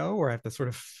with IO, or I have to sort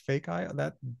of fake IO,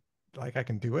 that like I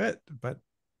can do it, but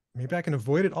maybe I can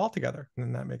avoid it altogether, and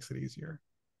then that makes it easier.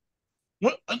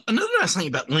 Well, another nice thing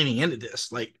about leaning into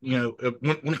this, like, when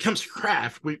it comes to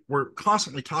craft, we're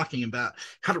constantly talking about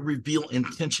how to reveal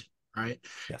intention, right?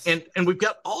 Yes. And we've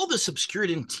got all this obscured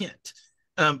intent.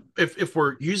 If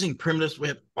we're using primitives, we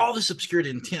have all this obscured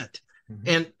intent,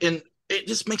 and it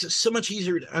just makes it so much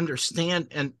easier to understand.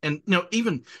 And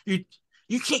even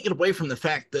you can't get away from the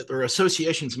fact that there are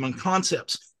associations among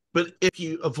concepts. But if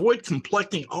you avoid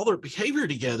collecting all their behavior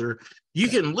together, you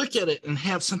can look at it and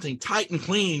have something tight and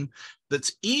clean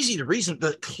that's easy to reason,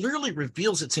 but clearly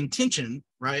reveals its intention,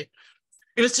 right?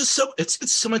 And it's just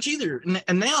it's so much easier.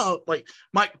 And now, like,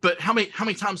 Mike, but how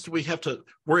many times do we have to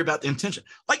worry about the intention?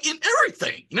 Like in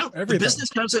everything, the business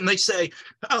comes in and they say,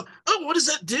 oh, what does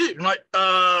that do? I'm like,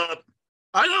 I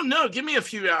don't know. Give me a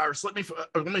few hours. Let me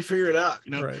figure it out.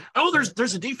 Right. Oh,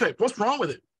 there's a defect. What's wrong with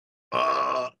it?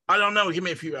 I don't know. Give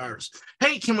me a few hours.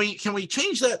 Hey, can we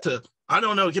change that to, I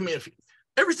don't know. Give me a few.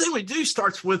 Everything we do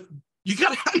starts with, you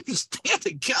got to understand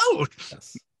the code.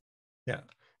 Yes.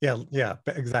 Yeah,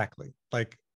 exactly.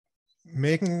 Like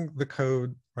making the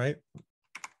code, right?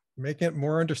 Making it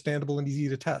more understandable and easy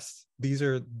to test. These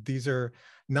are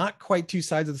not quite two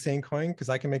sides of the same coin, because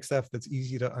I can make stuff that's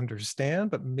easy to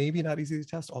understand, but maybe not easy to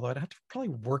test, although I'd have to probably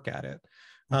work at it.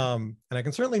 And I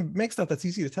can certainly make stuff that's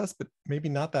easy to test, but maybe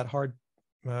not that hard,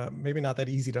 maybe not that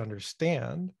easy to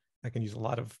understand. I can use a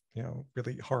lot of,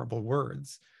 really horrible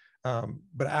words,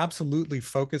 but absolutely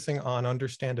focusing on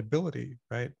understandability,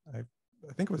 right?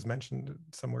 I think it was mentioned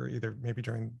somewhere, either maybe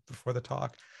before the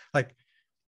talk, like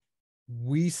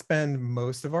we spend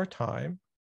most of our time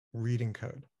reading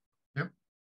code,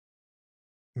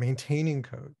 maintaining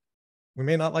code. We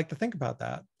may not like to think about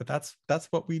that, but that's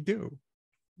what we do.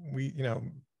 We,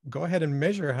 go ahead and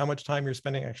measure how much time you're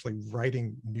spending actually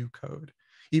writing new code.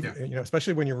 Even,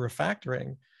 especially when you're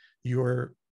refactoring,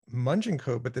 you're munging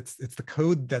code, but it's the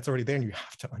code that's already there, and you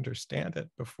have to understand it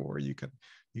before you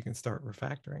can start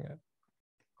refactoring it.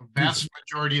 A vast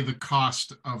majority of the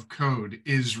cost of code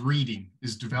is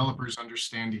developers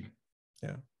understanding it.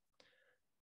 Yeah.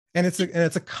 And it's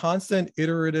a constant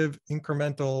iterative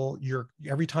incremental,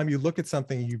 every time you look at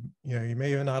something, you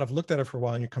may not have looked at it for a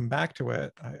while and you come back to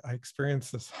it. I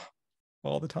experience this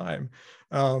all the time.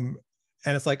 And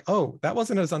it's like, oh, that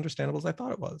wasn't as understandable as I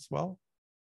thought it was. Well,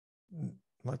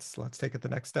 let's take it the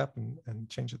next step and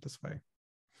change it this way.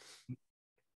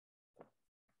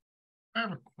 I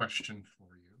have a question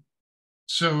for you.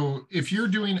 So if you're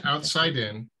doing outside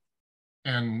in,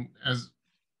 and as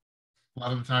a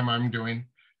lot of the time I'm doing,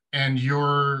 and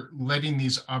you're letting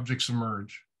these objects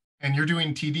emerge, and you're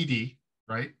doing TDD,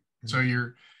 right? So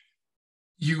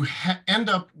you end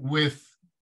up with,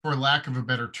 for lack of a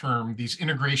better term, these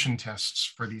integration tests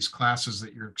for these classes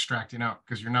that you're extracting out,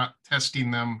 because you're not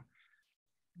testing them.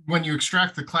 When you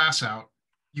extract the class out,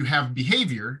 you have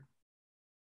behavior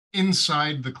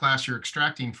inside the class you're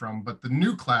extracting from, but the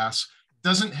new class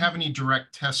doesn't have any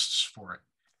direct tests for it.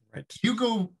 Right. Do you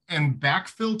go and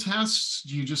backfill tests?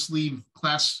 Do you just leave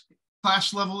class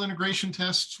level integration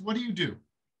tests? What do you do?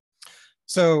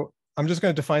 So I'm just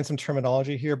going to define some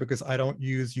terminology here, because I don't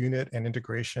use unit and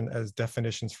integration as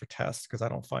definitions for tests, because I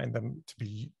don't find them to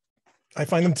be,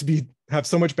 have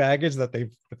so much baggage that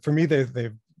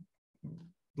they've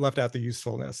left out the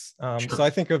usefulness. Sure. So I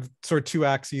think of sort of two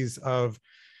axes of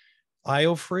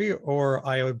IO free or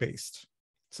IO based.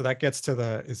 So that gets to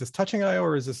is this touching IO,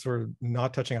 or is this sort of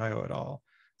not touching IO at all?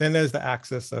 Then there's the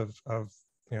axis of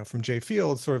from J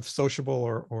Field, sort of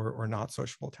sociable or not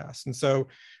sociable tests. And so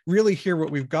really here, what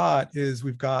we've got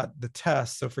the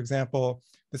test. So for example,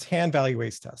 this hand value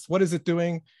ace test, what is it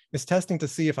doing? It's testing to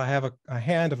see if I have a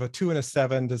hand of a 2 and a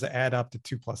 7, does it add up to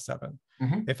 2 plus 7?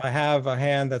 If I have a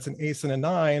hand that's an ace and a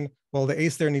 9, well, the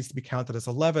ace there needs to be counted as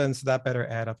 11, so that better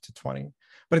add up to 20.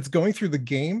 But it's going through the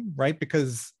game, right?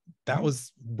 Because that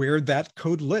was where that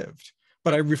code lived,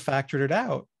 but I refactored it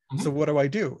out. So what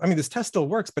do? I mean, this test still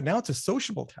works, but now it's a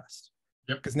sociable test,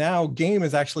 because now game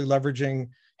is actually leveraging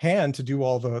hand to do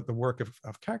all the work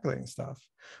of calculating stuff.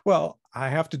 Well, I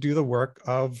have to do the work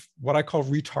of what I call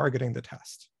retargeting the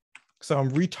test. So I'm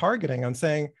retargeting, I'm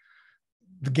saying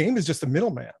the game is just a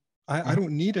middleman. I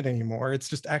don't need it anymore. It's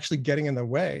just actually getting in the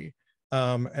way.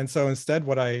 And so instead,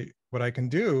 what I can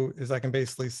do is I can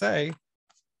basically say,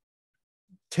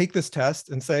 take this test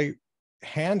and say,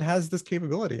 hand has this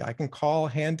capability. I can call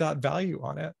hand.value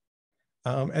on it.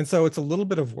 And so it's a little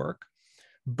bit of work,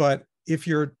 but if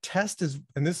your test is,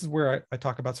 and this is where I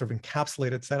talk about sort of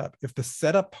encapsulated setup, if the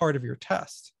setup part of your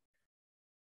test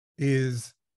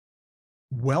is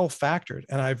well factored.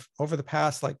 And I've, over the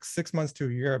past like 6 months to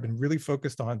a year, I've been really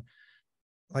focused on,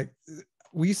 like,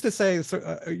 we used to say,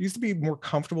 I used to be more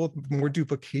comfortable with more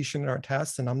duplication in our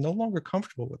tests, and I'm no longer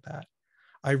comfortable with that.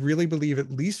 I really believe, at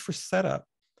least for setup,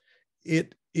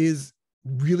 it is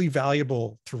really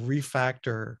valuable to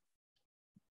refactor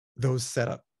those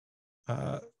setup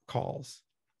calls.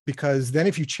 Because then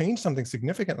if you change something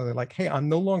significantly, like, hey, I'm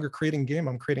no longer creating game,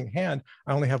 I'm creating hand,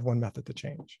 I only have one method to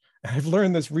change. And I've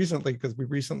learned this recently because we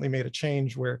recently made a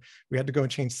change where we had to go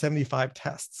and change 75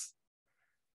 tests.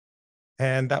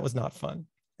 And that was not fun.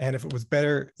 And if it was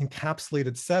better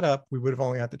encapsulated setup, we would have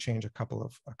only had to change a couple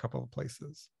of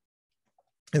places.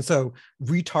 And so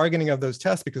retargeting of those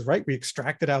tests, because we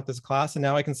extracted out this class, and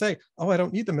now I can say, oh, I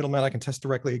don't need the middleman, I can test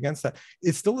directly against that.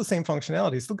 It's still the same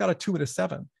functionality. It's still got a 2 and a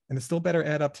 7, and it's still better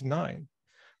add up to 9.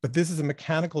 But this is a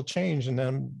mechanical change, and then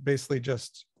I'm basically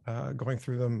just going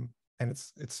through them, and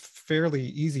it's fairly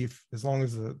easy as long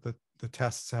as the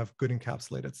tests have good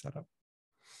encapsulated setup.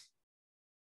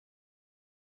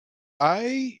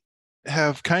 I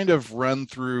have kind of run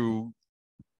through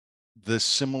this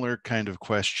similar kind of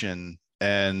question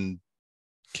and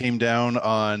came down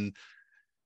on,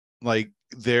 like,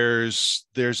 there's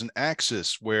an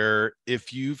axis where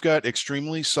if you've got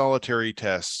extremely solitary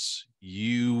tests,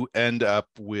 you end up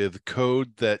with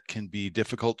code that can be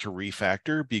difficult to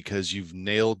refactor because you've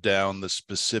nailed down the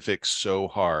specifics so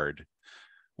hard.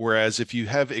 Whereas if you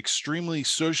have extremely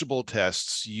sociable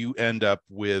tests, you end up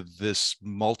with this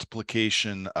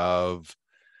multiplication of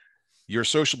your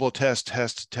sociable test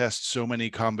has to test so many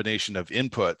combination of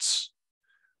inputs.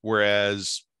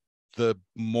 Whereas the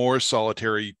more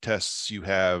solitary tests you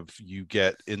have, you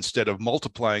get, instead of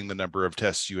multiplying the number of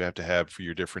tests you have to have for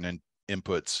your different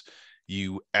inputs,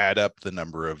 you add up the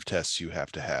number of tests you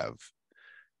have to have.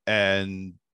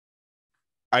 And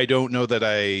I don't know that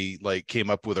I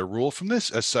came up with a rule from this,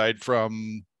 aside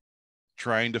from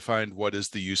trying to find what is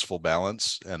the useful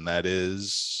balance, and that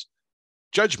is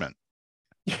judgment,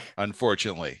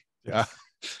 unfortunately. Yes.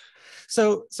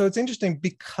 So it's interesting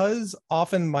because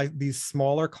often these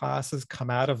smaller classes come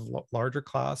out of larger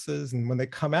classes. And when they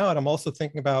come out, I'm also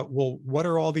thinking about, well, what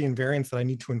are all the invariants that I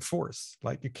need to enforce?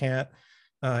 Like, you can't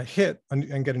hit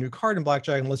and get a new card in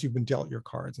blackjack unless you've been dealt your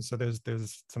cards. And so there's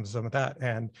some of that.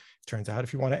 And it turns out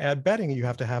if you want to add betting, you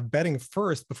have to have betting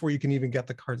first before you can even get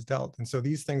the cards dealt. And so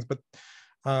these things, but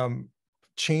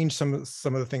change some of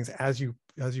the things as you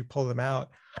pull them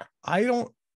out. I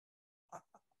don't.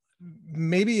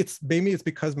 Maybe it's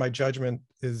because my judgment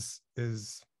is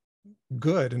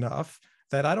good enough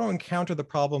that I don't encounter the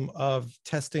problem of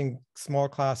testing small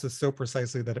classes so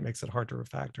precisely that it makes it hard to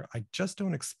refactor. I just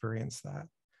don't experience that.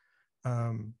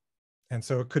 And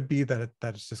so it could be that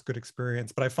it's just good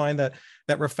experience. But I find that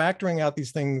refactoring out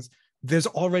these things, there's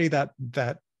already that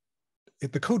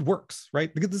the code works,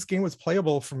 right? Because this game was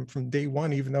playable from day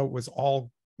one, even though it was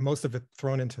most of it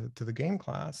thrown into the game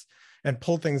class, and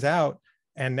pulled things out.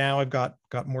 And now I've got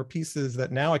more pieces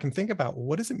that now I can think about, well,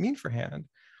 what does it mean for hand?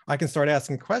 I can start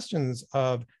asking questions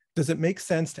of, does it make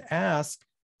sense to ask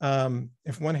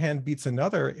if one hand beats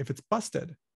another, if it's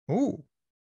busted? Oh,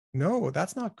 no,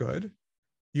 that's not good.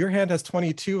 Your hand has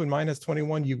 22 and mine has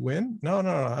 21, you win? No,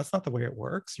 that's not the way it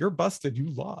works. You're busted,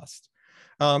 you lost.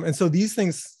 And so these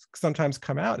things sometimes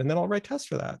come out, and then I'll write tests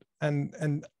for that.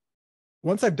 And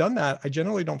once I've done that, I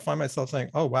generally don't find myself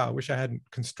saying, oh, wow, I wish I hadn't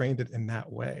constrained it in that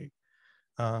way.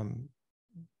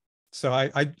 So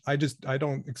I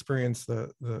don't experience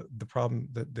the problem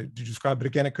that you described, but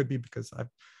again, it could be because I've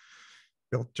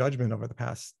built judgment over the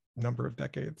past number of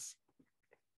decades.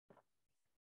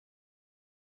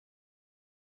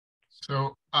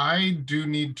 So I do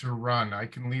need to run. I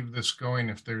can leave this going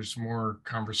if there's more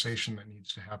conversation that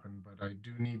needs to happen, but I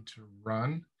do need to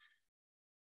run.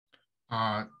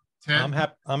 Ted?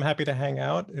 I'm happy to hang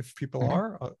out if people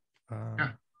are. Yeah.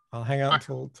 I'll hang out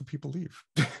until people leave.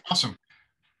 Awesome.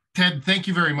 Ted, thank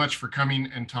you very much for coming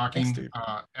and talking.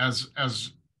 Thanks,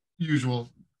 as usual,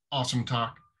 awesome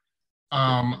talk.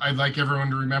 I'd like everyone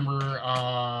to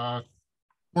remember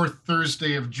fourth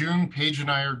Thursday of June, Paige and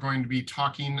I are going to be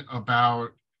talking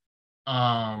about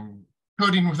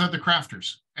coding with other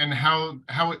crafters and how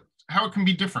it can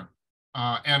be different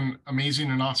and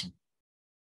amazing and awesome.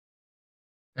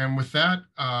 And with that,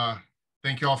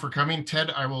 thank you all for coming.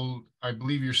 Ted, I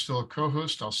believe you're still a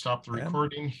co-host. I'll stop the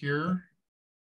recording here.